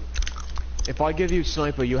 shootout. if I give you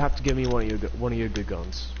sniper, you have to give me one of your good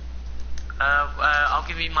guns. I'll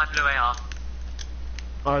give you my blue AR.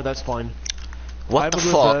 Alright, that's fine. I What have the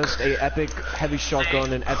a fuck? reversed, a epic heavy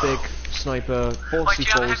shotgun, an epic sniper, 4 Wait, do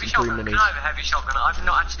you have a C4s, heavy and 3 shotgun? Can minis. I have a heavy shotgun? I've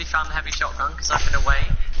not actually found the heavy shotgun because I've been away.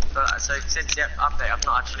 But so since the update, I've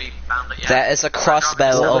not actually found it yet. There is a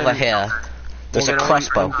crossbow Well, over then- here. There's Well, a then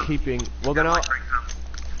crossbow. I'm keeping. Well then I'll.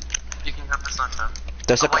 You can have the sniper.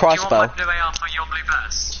 There's a Wait, do you want crossbow. my blue AR for your blue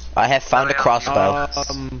vest? I have found a crossbow.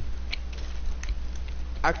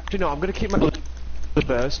 Actually no, I'm gonna keep my blue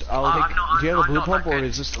burst. I'm Do not- you have a I'm blue not pump that or good.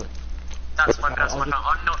 is this? That's my best. I'll just-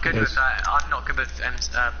 I'm not good okay. with that. I'm not good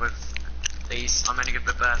with these. I'm only good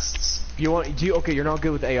with bursts. Okay, you're not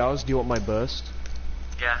good with ARs. Do you want my burst?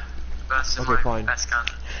 Yeah, bursts is Okay, my fine. best gun.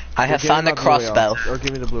 I have Give me found a my blue AR, crossbow. Or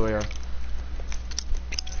give me the blue AR.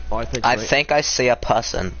 Oh, I think. I think I see a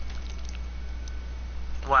person.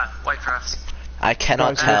 What? Wait for us. I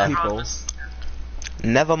cannot Guys, tell. people.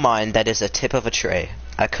 Never mind, that is a tip of a tree.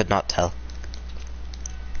 I could not tell.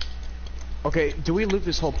 Okay, do we loot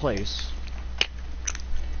this whole place?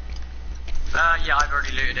 Yeah, I've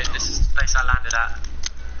already looted it. This is the place I landed at.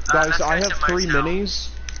 Guys, let's I go have to 3 motel. minis.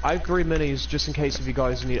 I have 3 minis just in case if you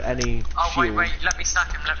guys need any Oh, shield. wait, let me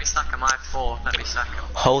stack him, I have 4, let me stack him.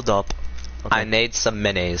 Hold up. Okay. I need some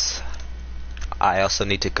minis. I also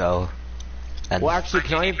need to go. And Well, actually,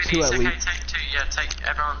 can I have 2 at Okay, least? take 2, yeah, take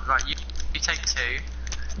everyone, right, you take 2.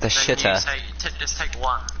 the then shitter. just take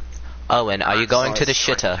 1. Owen, are you going to the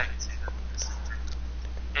Sorry, shitter? take 2.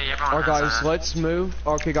 Yeah, everyone Alright has guys, a- let's move.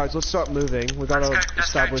 Okay guys, let's start moving. We gotta let's go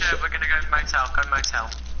establish we're gonna go motel.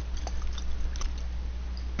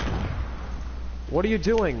 What are you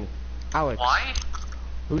doing? Alex. Why?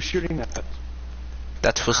 Who's shooting that?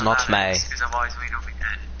 That was not me. Because otherwise we'd all be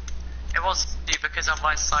dead. It was you, because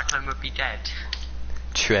otherwise Cyclone would be dead.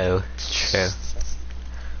 True. True.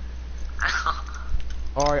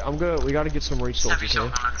 Alright, we gotta get some Heavy resources here.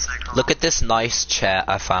 shotgun, let's say, come Look on. at this nice chair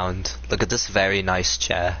I found. Look at this very nice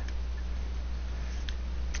chair.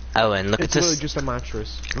 Owen, look It's at literally this. just a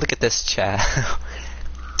mattress. Look at this chair.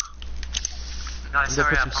 Guys, I'm gonna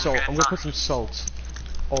hurry put up, some salt. I'm gonna getting put some salt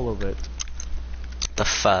all over it. the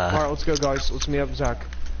fur. Alright, let's go guys. Let's meet up Zach.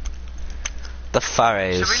 The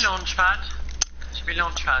fur Should is. we launch pad?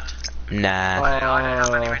 Nah. I don't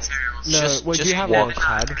have any materials. No, Just- wait, do just you have walk. launch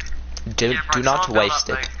pad? Do Yeah, right, do not so I'll build waste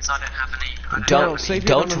up, it. though, 'cause I don't have any. I don't Don't No, save your-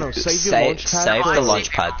 don't no, no, no, save your save launch pad save for- the I launch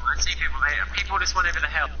see pad. people, I see people just went over the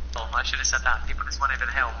hill. I should have said that. People just went over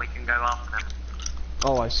the hill and we can go after them.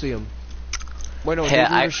 Oh, I see him. Wait, no, Here,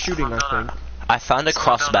 we I- were shooting, I think. I found a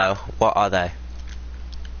crossbow. What are they?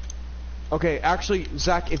 Okay, actually,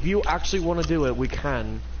 Zach, if you actually want to do it, we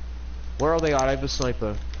can. Where are they at? I have a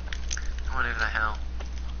sniper. I went over the hill.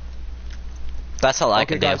 That's all I Okay,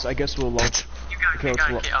 can do. guys, I guess we'll launch. Keep going, Okay, keep let's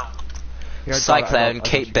going, lo- keep oh. Yeah, I got it, I Cyclone, got it.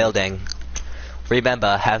 keep building.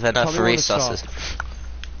 Remember, have enough Tell me when to resources. stop.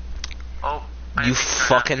 Oh, I You didn't think so.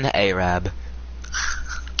 fucking Arab.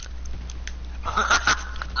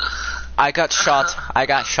 I got shot. I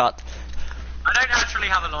don't actually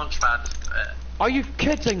have a launch pad. Are you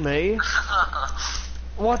kidding me?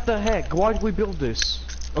 What the heck? Why did we build this?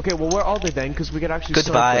 Okay, well, where are they then? Because we could actually snipe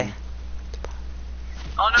Goodbye. them.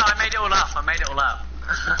 Oh no, I made it all up.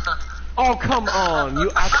 Oh, come on!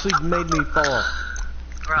 You actually made me fall.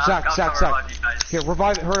 Right, Zach, I'll Zach, come Zach. revive you guys. Here,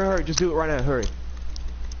 revive it. Hurry, hurry. Just do it right now. Hurry.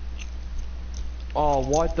 Oh,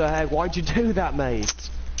 what the heck? Why'd you do that, mate?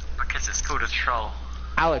 Because it's called a troll.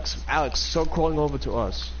 Alex, stop crawling over to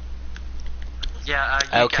us. Yeah,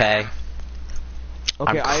 you Okay. get him.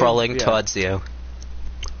 Okay, I'm crawling towards you.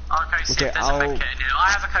 Okay, see if there's a med kit in here.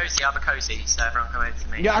 I have a cozy, so everyone come over to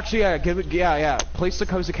me. Yeah, actually, yeah, yeah. Place the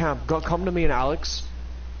cozy camp. Come to me and Alex.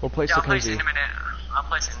 We'll place the I'll place cozy. it in a minute. I'll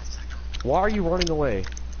place it in a second. Why are you running away?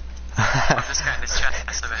 I'm just getting this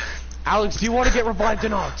chest of it. Alex, do you want to get revived or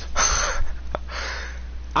not?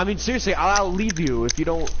 I mean, seriously, I'll leave you if you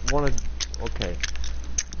don't want to. Okay.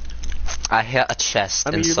 I hear a chest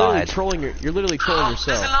I mean, inside. You're literally trolling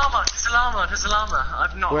yourself. There's a llama.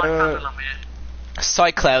 I've not found a llama yet.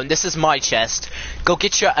 Cyclone, this is my chest. Go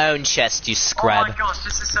get your own chest, you scrub. Oh my gosh,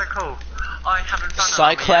 this is so cool. I haven't found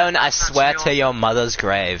Cyclone, a llama yet. I swear to your mother's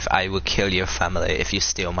grave, I will kill your family if you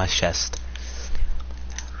steal my chest.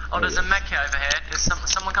 Oh, there's a med kit over here. There's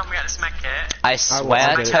someone come and get this med kit. I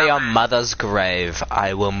swear to your mother's grave,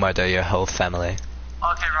 I will murder your whole family.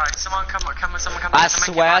 Okay, right. Someone come. I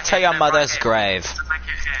swear to your mother's grave. There's a med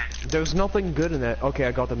kit here. There's nothing good in that. Okay,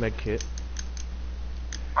 I got the med kit.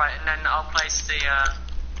 Right, and then I'll place the.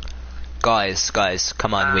 Guys,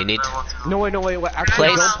 come on, we need. No, wait.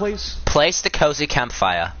 Actually, don't place the cozy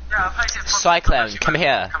campfire. Yeah, I'll place it. Cyclone, come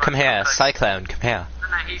here. Cyclone, come here.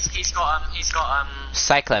 No, he's got.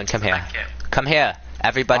 Cyclone, come here. med kit. Come here.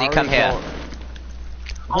 Everybody, come here.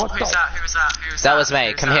 Oh, who's that? That was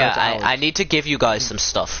me. Who's Come that? here. I need to give you guys some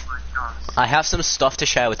stuff. Oh my gosh. I have some stuff to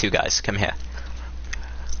share with you guys. Come here.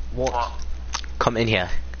 What? Come in here.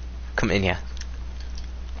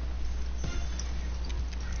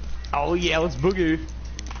 Oh yeah, let's boogie.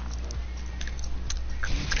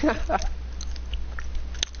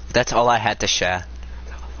 That's all I had to share.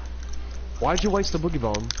 Why'd you waste the boogie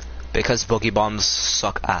bomb? Because boogie bombs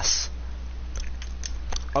suck ass.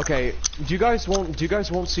 Okay, do you guys want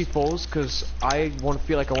C4s? Cause I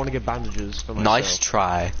feel like I want to get bandages for myself. Nice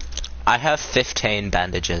try. I have 15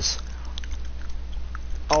 bandages.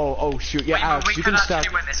 Oh shoot, yeah, Alex, we you could can stack.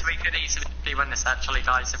 actually win this. We could easily win this, actually,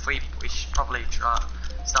 guys. If we should probably start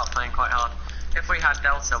playing quite hard. If we had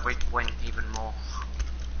Delta, we'd win even more.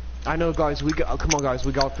 I know, guys. Come on, guys.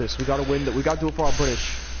 We got this. We gotta win. We gotta do it for our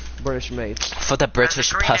British mates. For the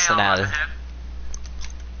British personnel.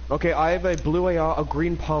 Okay, I have a blue AR, a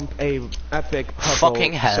green pump, a epic purple.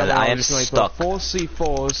 Fucking hell, I am sniper, stuck. 4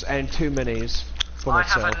 C4s and 2 minis for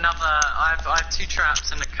myself. I have 2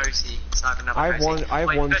 traps and a cozy, so I have another cozy. I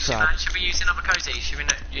have one trap. Man, should we use another cozy? Should we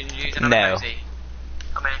use another No. cozy?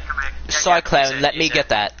 Come here. Yeah, Cyclone, let me use get it.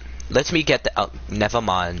 that. Let me get that. Oh, never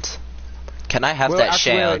mind. Can I have Well, that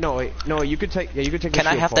actually, shield? no, you could take. Yeah, you could take. Can the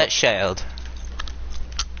I shield have for that it. shield?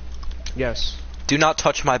 Yes. Do not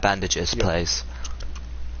touch my bandages, Yeah. please.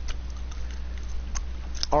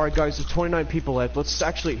 Alright, guys, there's 29 people left. Let's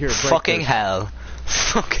actually break Fucking this. hell.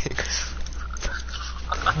 Fucking.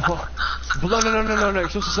 No, you're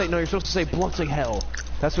supposed to say bloody hell.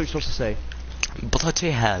 That's what you're supposed to say.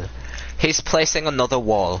 Bloody hell. He's placing another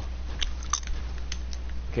wall.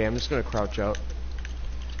 Okay, I'm just gonna crouch out.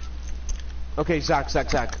 Okay, Zach.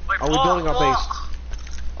 Wait, Are we building our base?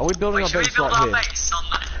 Are we building our Should we base build right our here? base on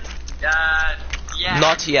the... yeah.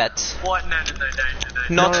 Not yet. What? No.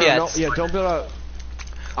 Not yet. Yeah, don't build a...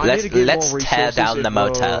 I need to get Let's more tear resources down the if,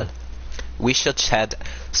 motel. We should shed.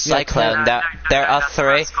 Cyclone, there are 3.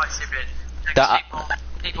 That's quite stupid. There are-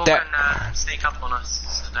 People there- can sneak up on us,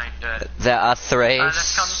 so don't do it. There are 3.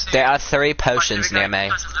 Let's come to- There are 3 potions Right, near me.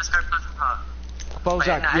 Let's go Pleasant Park. Well,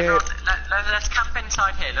 Zach, Wait, no, yeah. everyone, let's camp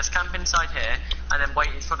inside here. And then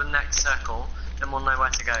wait for the next circle. Then we'll know where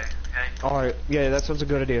to go. Okay. Alright, yeah, that sounds a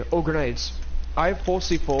good idea. Oh, grenades. I have 4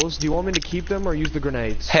 C4s. Do you want me to keep them or use the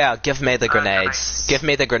grenades? Here, give me the grenades. Grenades. Give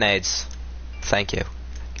me the grenades. Thank you.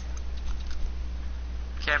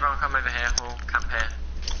 Okay, everyone, come over here. We'll camp here.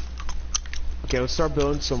 Okay, let's start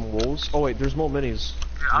building some walls. Oh wait, there's more minis.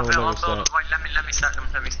 I'll No build. one noticed that. Wait, let me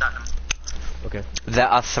stack them. Okay. There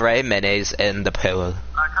are 3 minis in the pool.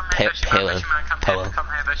 Come here, Bushy man. Come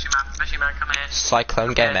here, Bushy man. Come here.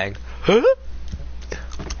 Cyclone Okay. Gaming. Huh?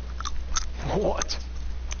 What?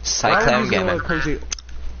 Cyclone Gaming.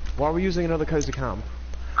 Why are we using another cozy camp?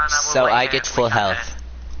 So I get full health.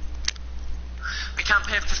 We camp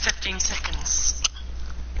here for 15 seconds.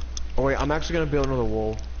 Oh wait, I'm actually gonna build another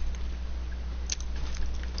wall.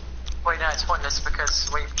 Wait, no, it's pointless because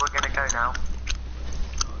we're gonna go now.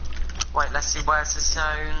 Wait, let's see, where's the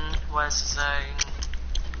zone?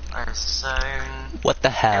 What the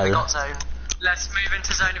Here we hell? got zone. Let's move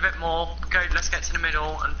into zone a bit more. Let's get to the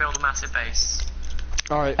middle and build a massive base.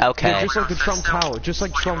 Alright. Okay. Yeah, just like the Trump Still- Tower. Just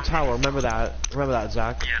like what do you Trump want? Tower. Remember that,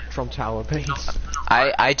 Zach? Yeah. Trump Tower base.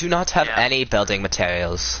 I do not have Yeah. any building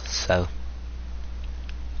materials, so.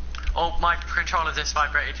 Oh, my controller just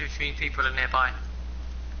vibrated, which means people are nearby.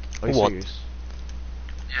 Are you What? serious?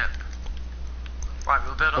 Yep. Right,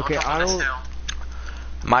 we'll build it Okay, on top of this I hill.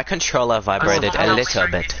 My controller vibrated a little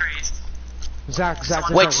bit. Zach,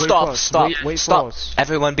 Wait, stop.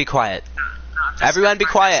 Everyone be quiet. Everyone be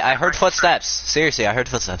quiet. I heard footsteps. Seriously, I heard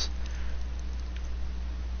footsteps.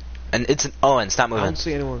 And it's Owen, stop moving. I don't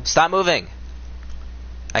see anyone. Stop moving.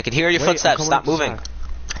 I can hear your footsteps. Stop moving.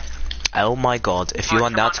 Oh my god, if you are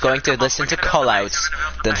not going to listen to callouts,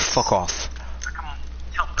 then fuck off. Come on,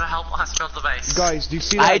 help us build the base. Guys, do you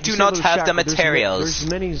see that? I do not have the materials.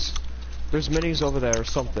 There's minis over there or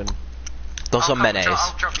something. Those are minis.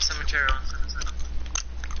 I'll drop you some materials.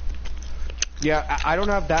 Yeah, I don't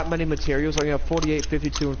have that many materials. I have 48,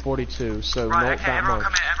 52, and 42, so right, not okay, that everyone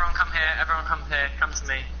much. Everyone come here, come to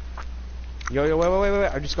me. Yo, wait,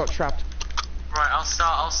 I just got trapped. Right, I'll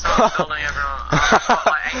start building everyone. I've got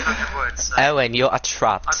like 800 wood, so Owen, you're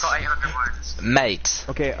trapped. I've got 800 wood. Mate.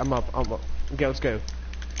 Okay, I'm up. Okay, let's go.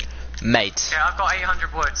 Mate. Yeah, I've got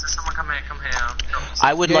 800 wood, so someone come here.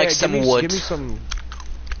 I would like some wood. Give me some.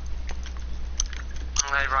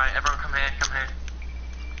 Okay, right, everyone come here.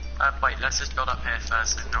 Wait, let's just build up here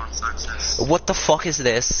first so no one snipes us. What the fuck is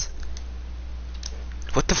this?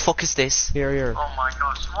 What the fuck is this? Here. Oh my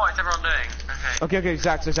gosh, what is everyone doing? Okay,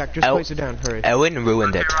 Zach, just place it down, hurry. Owen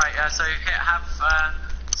ruined it. Okay, right,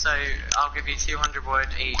 so I'll give you 200 wood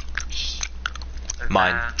each. So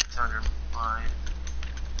Mine. 200, mine.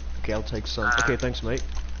 Okay, I'll take some. Okay, thanks, mate.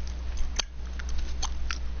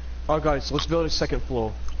 Alright, guys, let's build a second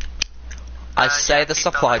floor. I say the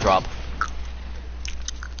supply drop.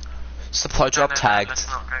 Supply drop tagged. Let's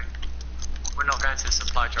not go. We're not going to the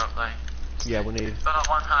supply drop though. Yeah, we need. Build up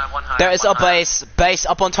one higher. There is a base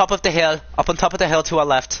up on top of the hill. Up on top of the hill to our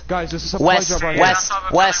left. Guys, there's a supply drop right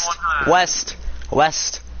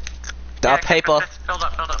west. There are people. Build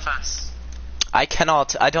up fast. I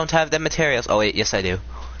cannot. I don't have the materials. Oh wait, yes I do.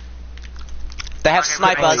 They have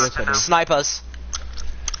snipers. Snipers.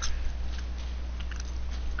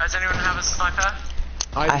 Does anyone have a sniper?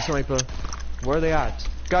 I have a sniper. Where are they at?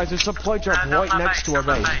 Guys, there's a supply drop right next to our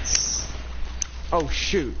base. Oh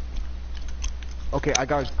shoot. Okay, I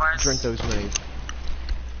gotta drink those minis.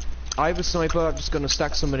 I have a sniper, I'm just gonna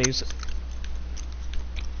stack some minis.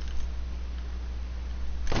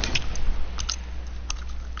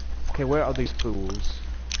 Okay, where are these fools?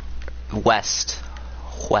 West.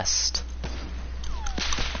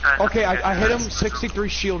 Okay, I hit him, 63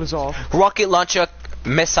 shield is off. Rocket launcher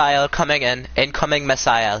missile coming in. Incoming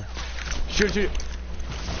missile. Shoot.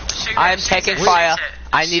 I am taking fire.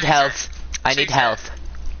 I need health.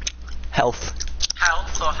 Health.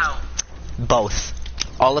 Health or health? Both.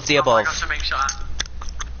 All of the above.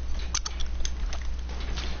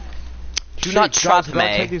 Do not trap me.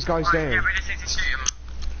 Take these guys down. Yeah, we just need to shoot him.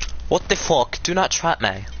 What the fuck? Do not trap me.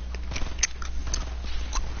 Okay,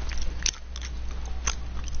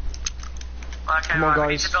 come on, guys.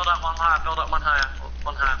 We need to build up one higher.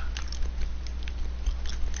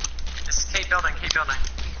 Just keep building.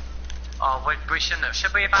 Oh, we shouldn't have.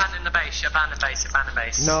 Should we abandon the base? Abandon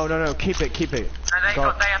base. No, keep it. No,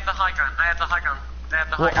 they have the high ground.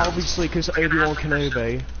 Well, obviously, because Obi-Wan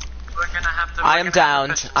Kenobi. We're gonna have to. I am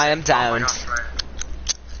downed. Oh gosh, right.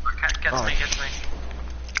 Okay, gets me.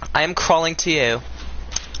 I am crawling to you.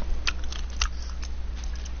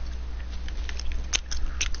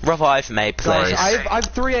 Revive me, please. Guys, I have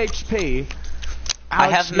 3 HP. I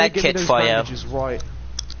have medkit for you. Right.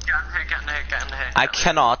 Get in here.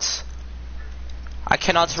 I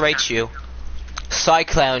cannot reach you.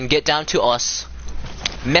 Cyclone, get down to us.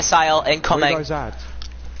 Missile incoming. Where are you guys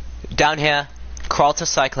at? Down here. Crawl to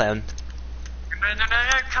Cyclone. No,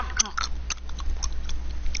 come.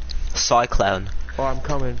 Cyclone. Oh, I'm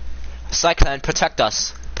coming. Cyclone, protect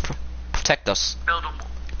us. Protect us. Build a wall.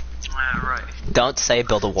 Right. Don't say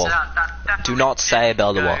build a wall. So Do not say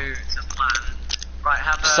build a wall.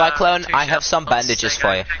 Right, Cyclone, I have some bandages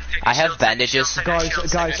for you. I have bandages. Guys,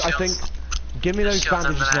 I think... Give me those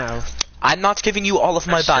bandages now. I'm not giving you all of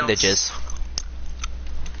my bandages.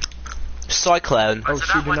 Cyclone. Oh,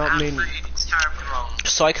 she did not mean...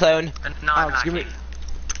 Cyclone. Alex,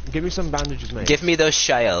 give me some bandages, mate. Give me those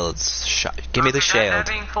shields. Give me the shield.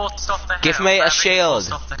 Give me a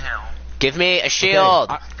shield. Give me a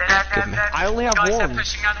shield. I only have one. They're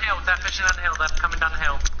pushing down the hill. They're coming down the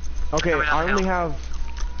hill. Okay, I only have...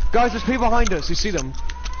 Guys, there's people behind us. You see them?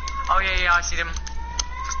 Oh yeah, I see them.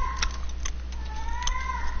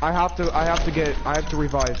 I have to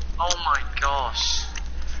revive. Oh my gosh.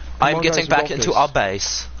 I'm on, getting guys, back walk into this. our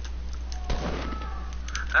base.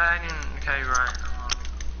 Okay, right.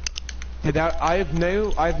 Hey, I have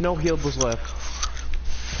no healables left.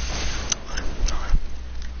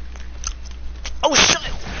 Oh shit!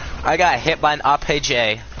 I got hit by an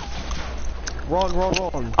RPG.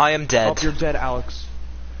 Run. I am dead. Oh, you're dead, Alex.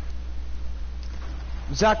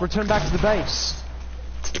 Zach, return back to the base.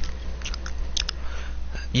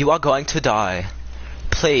 You are going to die.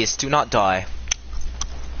 Please, do not die.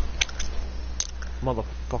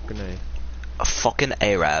 Motherfucking A. Fucking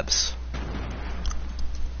Arabs.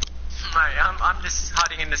 Mate, I'm just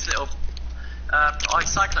hiding in this little...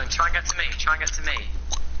 Cyclone, try and get to me. Try and get to me.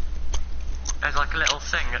 There's like a little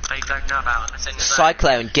thing that they don't know about. It's in the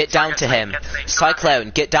Cyclone, get down to him.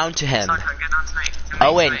 Cyclone, get down to him. Cyclone, get down to me.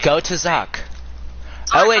 Owen, go to Zach.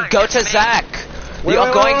 Cyclone, Owen, go get to me. Zach. Wait, You are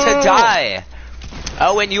wait, going wait, to wait. die.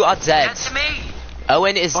 Owen, you are dead. Get to me.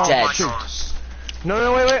 Owen is Oh dead. my gosh.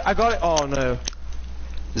 No, wait, I got it. Oh no.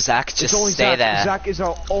 Zach, It's just only stay Zach. there. Zach is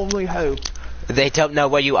our only hope. They don't know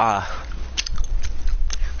where you are.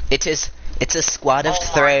 It's a squad of Oh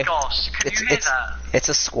my three. gosh, can you hear that? It's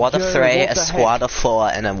a squad of Yo, 3, what a the squad heck? of 4,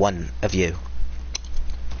 and a 1 of you.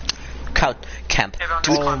 Camp.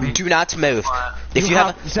 Everyone Do not move. Quiet. If you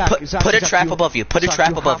have, Zach, put a Zach, trap you- above you. Put a Zach, trap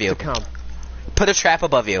you above have you. to camp. Put a trap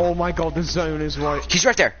above you. Oh my god, the zone is right. He's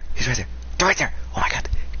right there. He's right there. They're right there. Oh my god.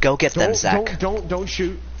 Go get them, Zach. Don't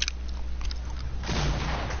shoot.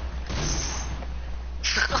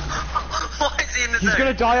 Why is he in the He's zone?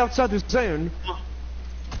 gonna die outside the zone.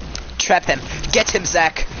 Trap him. Get him,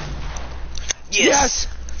 Zach. Yes.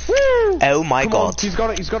 Woo! Oh my Come god.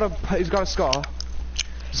 on, he's got a scar.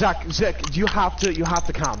 Zach, you have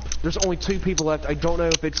to camp. There's only 2 people left. I don't know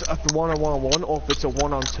if it's a 1-on-1 or if it's a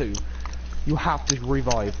 1-on-2. You have to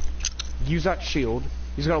revive. Use that shield.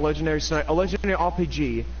 He's got a legendary sniper, a legendary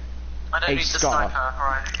RPG. I don't a need the scar. sniper.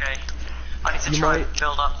 Alright, okay. I need to You try might- and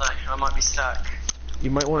build up though. I might be stuck. You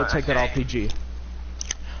might want to take that Okay. RPG.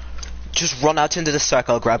 Just run out into the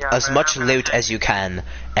circle, grab Yeah, as right, much right, loot okay. as you can,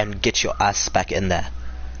 and get your ass back in there.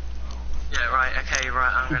 Yeah, right, okay,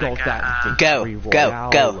 right, I'm You gonna got get, that. Go, Victory go, Royale.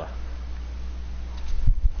 go.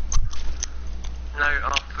 No,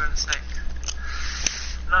 oh, for goodness sake.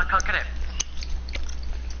 No, I can't get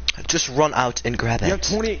it. Just run out and grab You have it.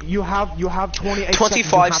 20. You have 28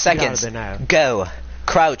 25 seconds. seconds. You have to get out of there now. Go.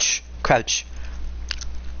 Crouch. Crouch.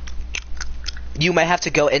 You may have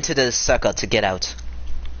to go into the circle to get out.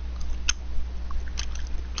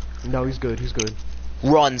 No, he's good. He's good.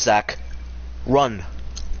 Run, Zach. Run.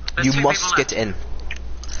 There's You 2 must people get left. in.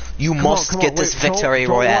 You Come must on, get this wait, victory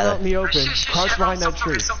don't run out royale. in the open. Shh, Crouch behind that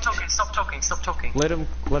everyone, tree. Stop talking. Let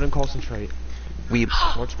him concentrate. We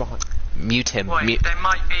Watch behind. mute him. Wait, Mute. there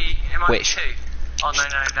might be, Wait. be 2. Oh no,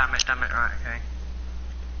 damn it, right, okay.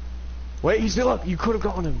 Wait, he's still up. You could have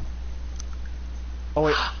gotten him. Oh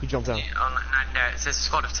wait, he jumped down. Yeah, oh no, it says a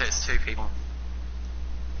squad of 2, it's 2 people.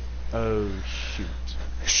 Oh shoot.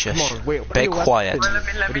 Shush. Come on, wait. Be quiet. Well, let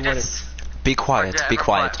me What do you want just... Be quiet. Yeah, Be right,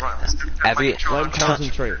 quiet. right, Every- make sure Let him I'm-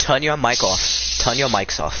 concentrate. Turn your mic off. Turn your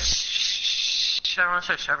mics off. Shh, everyone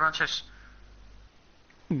shush.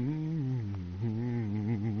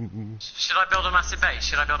 Should I build a massive base?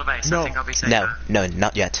 Should I build a base? No. I think I'll be safer. No,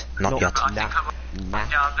 not yet. Not No. yet. I think Nah. I will. Nah.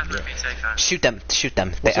 Yeah, I'll definitely be safer. Shoot them. Shoot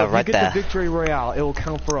them. They So are if right we get there. the victory royale, it will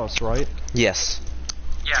count for us, right? Yes.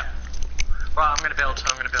 Yeah. Right, I'm gonna build.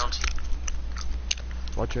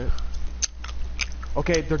 Watch it.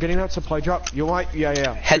 Okay, they're getting that supply drop. You might, yeah.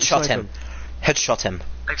 Headshot Snipe him. Headshot him.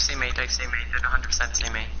 They've seen me. They 100% see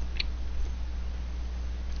me.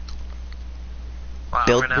 Right,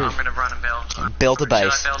 Build- I'm gonna run and build. Build a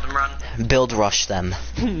base. Should I build and run? Build rush them.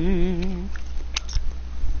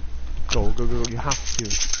 Go, you have to.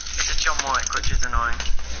 It's a John Wick, which is annoying.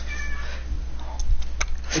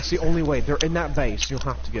 It's the only way. They're in that base. You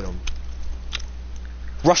have to get them.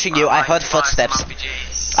 Rushing you. I Right, heard buy footsteps. some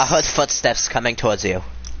RPGs. I heard footsteps coming towards you.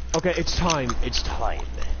 Okay, it's time.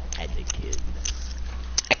 Anakin.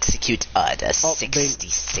 Execute order Oh,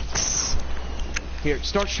 66. Here,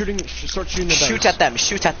 start shooting the base. Shoot at them.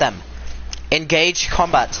 Shoot at them. Engage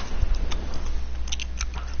combat.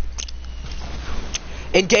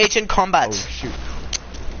 Engage in combat. Oh shoot.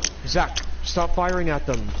 Zach, stop firing at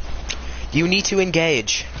them. You need to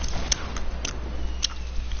engage.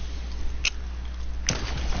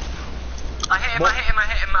 I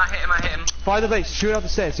hit him. Fire the base. Shoot out the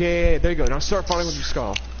stairs. Yeah. There you go. Now start firing with your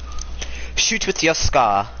scar. Shoot with your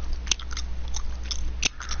scar.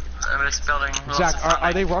 I'm just building. lots Zach, of are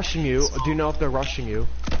funding. they rushing you? Do you know if they're rushing you?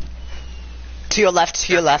 To your left.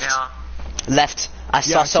 To your left. Yeah. Left. I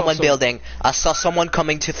saw I saw someone some- building. I saw someone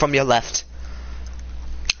coming from your left.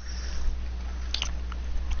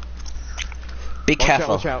 Be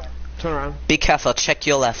careful. Watch out. Turn around. Be careful. Check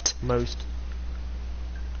your left. Most.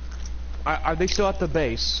 Are they still at the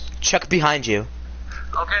base? Check behind you.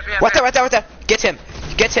 Okay, yeah. Right there. Get him.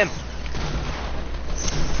 Get him.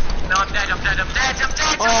 No, I'm dead.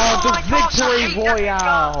 Oh, the my gosh, I victory hate that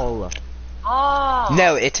gun. royale! Oh Oh!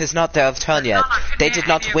 No, it is not their turn yet. They did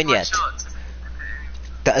not win yet.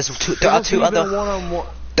 There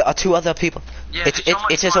are two other people. Yeah,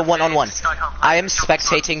 It is a one-on-one. I am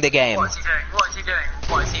spectating the game. What is he doing? What is he doing?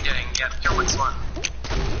 What is he doing? Yep, John Wick's one.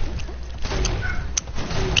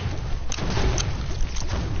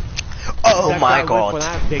 Oh my god. For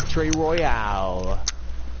that victory royale.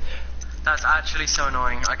 That's actually so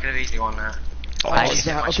annoying. I could have easily won that.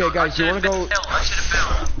 Okay, guys, you wanna go? I should have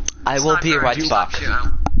built. I will be right back.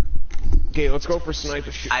 Okay, let's go for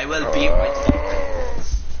sniper shoot. I will be right back.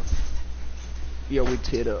 Yo, we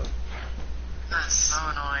teared up. That's so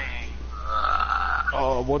annoying.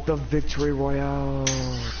 Oh, what the victory royale?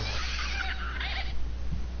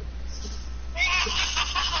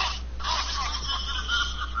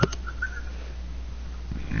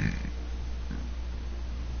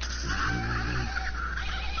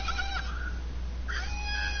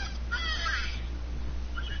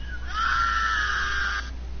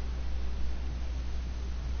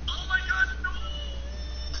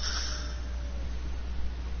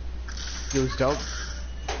 It was dope.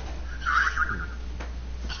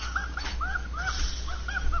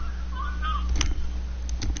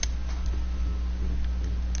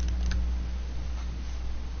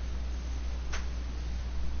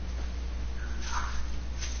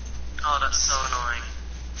 Oh, that's so annoying.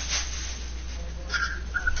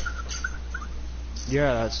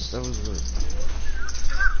 Yeah, that was good.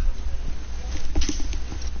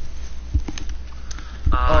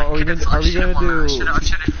 Are we gonna do? I should have built.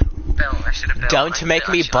 I should have built. Don't make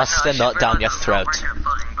me bust a nut down your throat.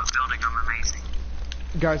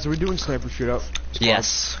 Guys, are we doing sniper shootout?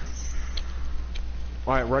 Yes.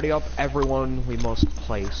 Alright, ready up, everyone. We must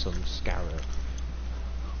play some Scarab.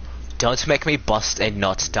 Don't make me bust a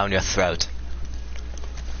nut down your throat.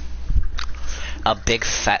 A big,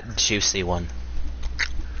 fat, juicy one.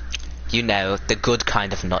 You know, the good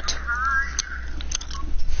kind of nut.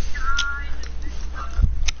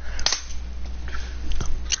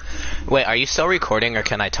 Wait, are you still recording, or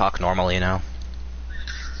can I talk normally now?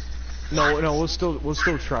 No, we'll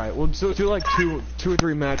still try it. We'll still do like two or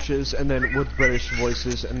three matches, and then with British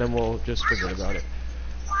voices, and then we'll just forget about it.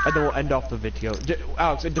 And then we'll end off the video.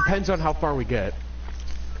 Alex, it depends on how far we get.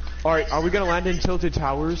 Alright, are we gonna land in Tilted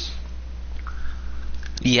Towers?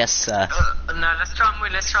 Yes, sir. No, let's try and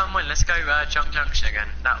win. Let's go Junk Junction again.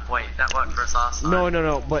 That worked for us last time.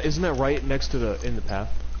 No. But isn't that right next to in the path?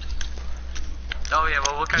 Oh yeah,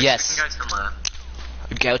 well we'll go. Yes. We can go somewhere.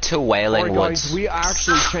 Go to Wailing Woods. Guys, we are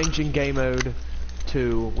actually changing game mode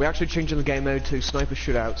to. We're actually changing the game mode to sniper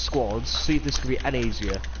shootout squads. See if this can be any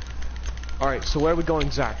easier. Alright, so where are we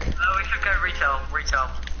going, Zach? We should go retail.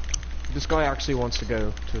 This guy actually wants to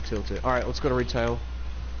go to a tilted. Alright, let's go to retail.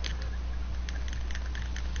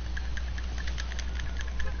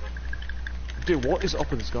 Dude, what is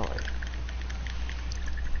up with this guy?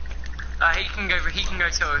 He can go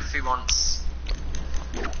to if he wants.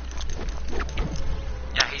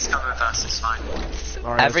 Yeah, he's coming first, it's fine.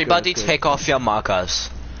 Right, Everybody take off your markers.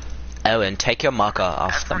 Owen, take your marker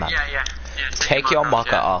off the map. Yeah, take your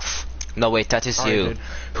marker off. No wait, that is you. Dude.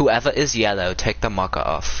 Whoever is yellow, take the marker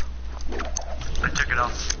off. I took it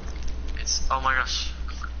off. Oh my gosh.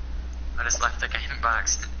 I just left the game by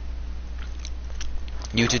accident.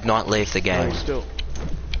 You did not leave the game. No, still.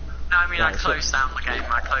 No, I mean I closed down the game.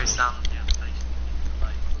 I closed down the station.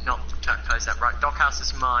 Like, not closed that. Right, Dockhouse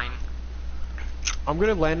is mine. I'm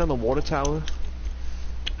gonna land on the water tower.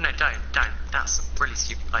 No, don't. That's a really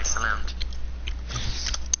stupid place to land.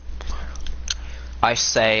 I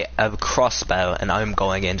say a crossbow, and I'm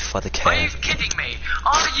going in for the kill. Are you kidding me?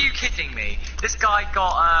 Are you kidding me? This guy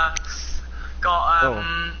got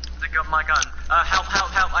my gun.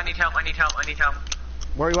 Help! I need help.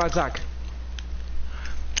 Where are you at, Zach?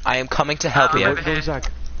 I am coming to help you. Where's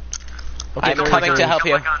Zach? Okay, I'm coming to help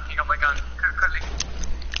you. He got my gun. Quickly.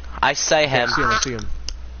 I say him. I see him.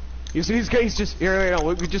 You see these guys just here.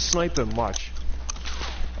 We just snipe them. Watch.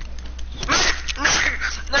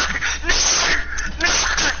 No.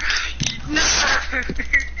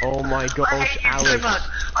 Oh my gosh, I hate you Alex. so much.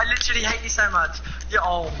 I literally hate you so much. Yeah,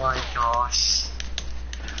 oh my gosh.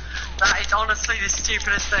 That is honestly the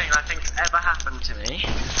stupidest thing I think's ever happened to me.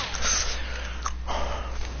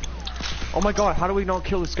 Oh my god, how do we not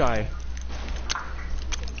kill this guy?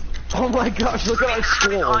 Oh my gosh, look at our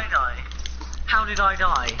score. How did I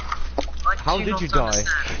die? How did you die?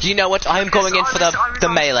 You know what? I'm going in for the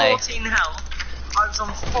melee. I was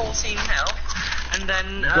on 14 health, and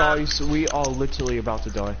then guys, we are literally about to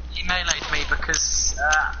die. He meleeed me because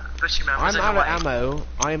Bushyman was I'm out of ammo.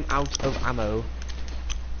 I am out of ammo.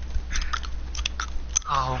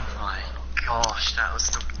 Oh my gosh, that was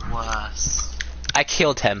the worst. I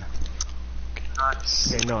killed him.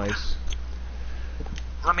 Nice. Okay, nice.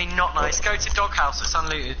 I mean, not nice. Go to doghouse. It's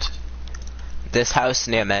unlooted. This house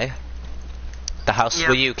near me. The house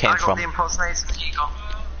where you came I got from. the impulse nades and he got.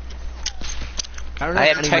 I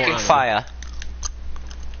am taking fire.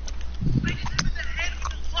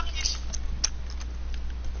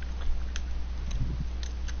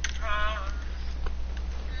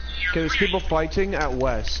 Okay, there's people fighting at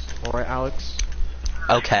west. Alright, Alex?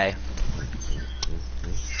 Okay.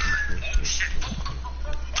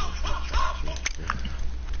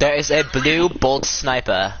 There is a blue bolt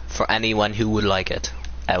sniper for anyone who would like it.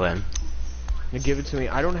 Owen. Now give it to me.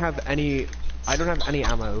 I don't have any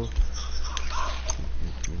ammo.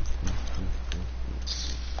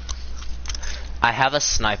 I have a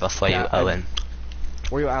sniper for you, Owen.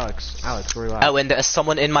 Where are you, Alex? Alex, where are you at? Owen, there is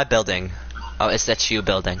someone in my building. Oh, is that you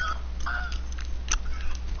building?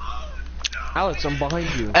 Alex, I'm behind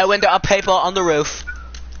you. Owen, there are people on the roof.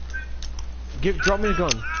 Drop me a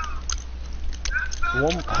gun.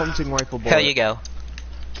 One hunting rifle bullet. Here you go.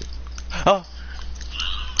 Oh.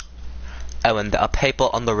 Owen, there are people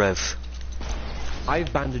on the roof. I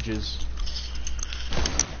have bandages.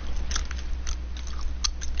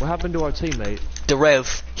 What happened to our teammate? The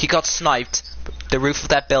roof. He got sniped. The roof of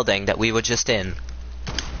that building that we were just in.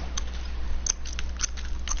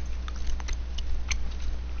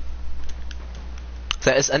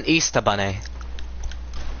 There is an Easter bunny.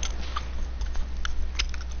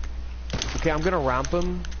 Okay, I'm gonna ramp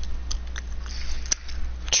him.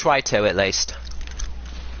 Try to, at least.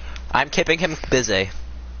 I'm keeping him busy.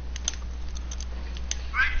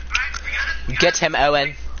 Get him,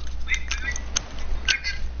 Owen.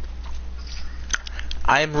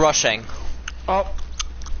 I am rushing. Oh,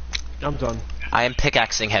 I'm done. I am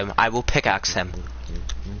pickaxing him. I will pickaxe him.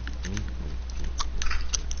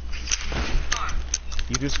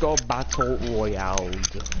 You just got battle royale.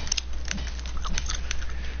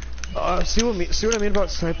 See what I mean about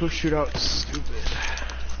sniper shootout? Stupid.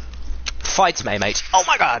 Fight me, mate. Oh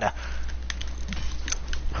my god.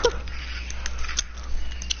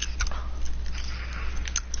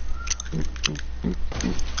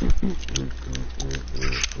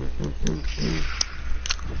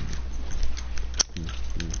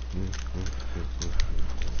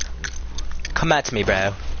 Come at me,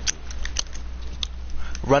 bro.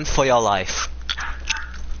 Run for your life.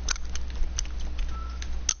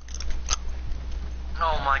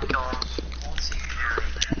 Oh my god. What's he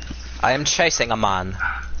doing? I am chasing a man.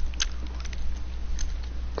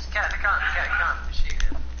 Just get a gun, and shoot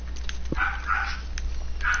him.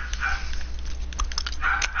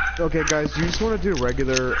 Okay, guys, do you just want to do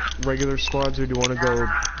regular squads, or do you want to go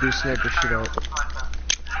do sniper shootout?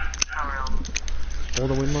 Carry on. Well,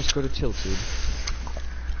 then we must go to Tilted.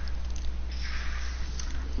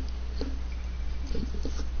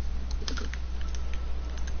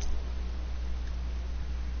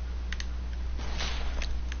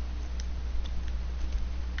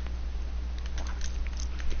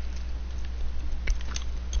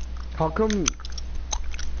 How come?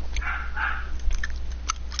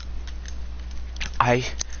 I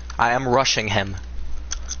am rushing him.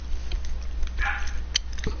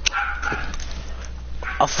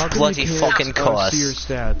 Of bloody fucking course. See your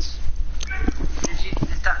stats.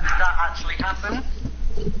 Did that actually happen?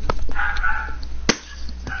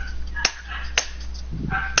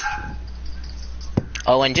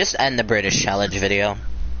 Oh, and just end the British challenge video.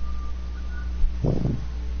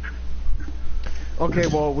 Okay,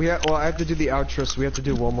 well I have to do the outro, so we have to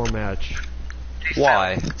do one more match.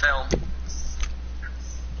 Why? Film.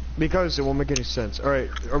 Because it won't make any sense.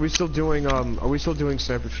 Alright, are we still doing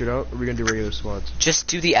sniper shootout, or are we gonna do regular squads? Just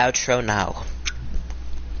do the outro now.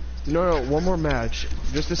 No, one more match,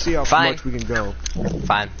 just to see how much we can go.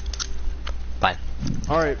 Fine. Fine.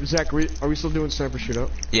 Alright, Zach, are we still doing sniper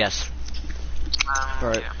shootout? Yes.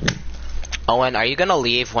 Alright. Yeah. Owen, are you gonna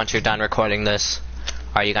leave once you're done recording this?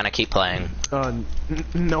 Or are you gonna keep playing?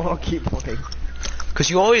 No, I'll keep playing. Cause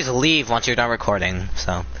you always leave once you're done recording,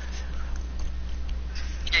 so.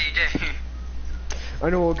 Yeah, you do. I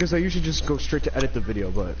know, because I usually just go straight to edit the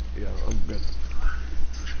video, but yeah, I'm good.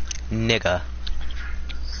 Nigga.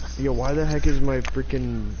 Yo, why the heck is my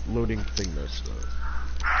freaking loading thing messed up?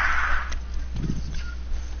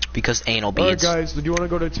 Because anal Alright beads. guys, do you want to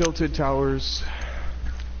go to Tilted Towers?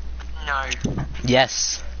 No.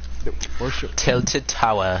 Yes. Worship. Tilted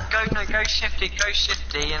Tower. Go shifty,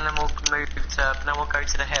 and then we'll move to, then we'll go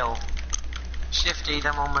to the hill. Shifty,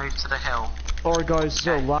 then we'll move to the hill. Alright guys,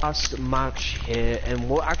 so last match here, and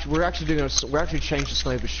we're actually changing the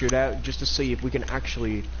sniper shootout just to see if we can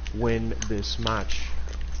actually win this match.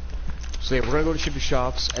 So yeah, we're gonna go to Shippy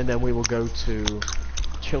Shops, and then we will go to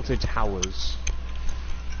Tilted Towers.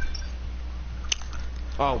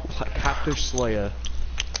 Oh, Captive Slayer.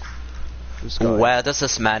 This guy. Where does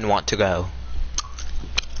this man want to go?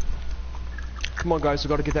 Come on, guys, we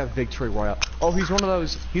gotta get that victory royale. Oh, he's one of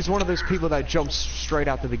those. He's one of those people that jumps straight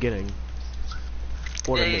out the beginning.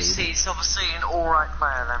 What a he's need. obviously an alright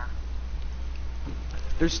player then.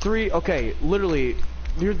 There's 3. Okay, literally.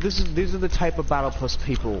 These are the type of Battle Plus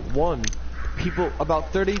people. 1, people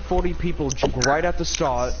about 30, 40 people jump right at the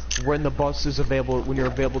start when the bus is available, when you're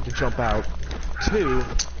available to jump out. 2,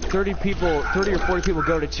 30 or 40 people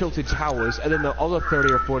go to Tilted Towers, and then the other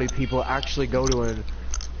 30 or 40 people actually go to a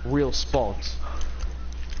real spot.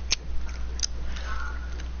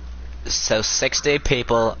 So 60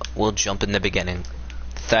 people will jump in the beginning.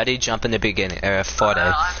 30 jump in the beginning, 40. I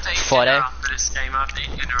have to 40. interrupt this game. I have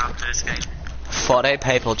to interrupt this game. 40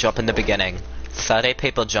 people jump in the beginning. 30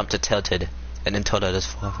 people jump to Tilted. And in total there's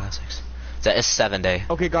 4, 5, 6. That is 70.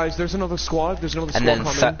 Okay, guys, there's another squad. There's another And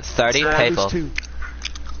squad then coming. 30 There's people. 2.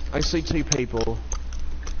 I see 2 people.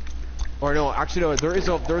 Or no, actually no. There's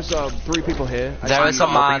 3 people here. There is a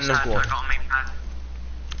man. I got me pad.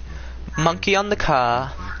 Monkey on the car.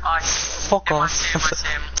 Fuck I off. see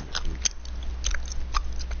him.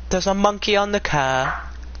 There's a monkey on the car.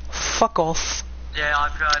 Fuck off. Yeah,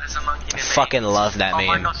 I've heard there's a monkey in me. Fucking love that Oh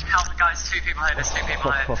my meme. gosh, help guys, 2 people here, there's 2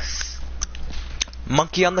 people here.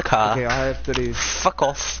 Monkey on the car. Okay, I have 30. Fuck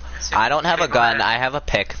off. I don't have a gun, I have a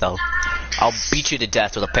pick though. I'll beat you to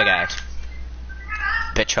death with a pickaxe.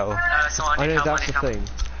 Bitch-ho. I know that's the thing.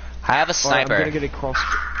 I have a Alright, I'm sniper. gonna get across.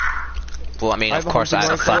 Well, I mean, I of have a course I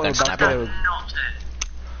have a hunting rifle, fucking I'm about sniper. to- Not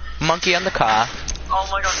it. Monkey on the car. Oh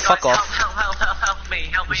my god, Fuck guys, off. help me,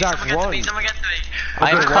 help me, Zach, someone get to me, run. someone get to me. I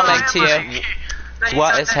am Okay, coming run. to you. There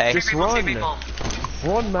What you is go, hey? there's Just 2 people, 2 run. people.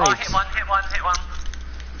 Run, mate. Oh, hit one.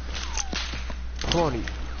 Come on.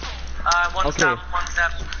 One Okay. step, 1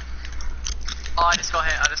 step. Oh, I just got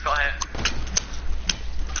hit.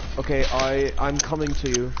 Okay, I'm coming to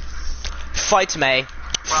you. Fight me. Right,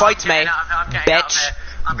 Fight me. I'm getting out of Bitch. here.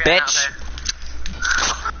 I'm getting out of Bitch. here.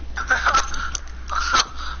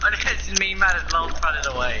 And it's me mad as lol running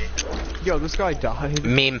away. Yo, this guy died.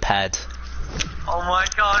 Meme pad. Oh my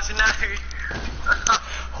gosh,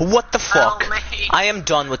 no. What the fuck? Help me. I am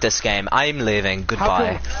done with this game. I am leaving.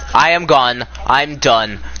 Goodbye. come- I am gone. I'm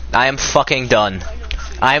done. I am fucking done.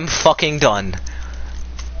 I am fucking done.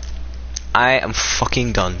 I am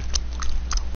fucking done.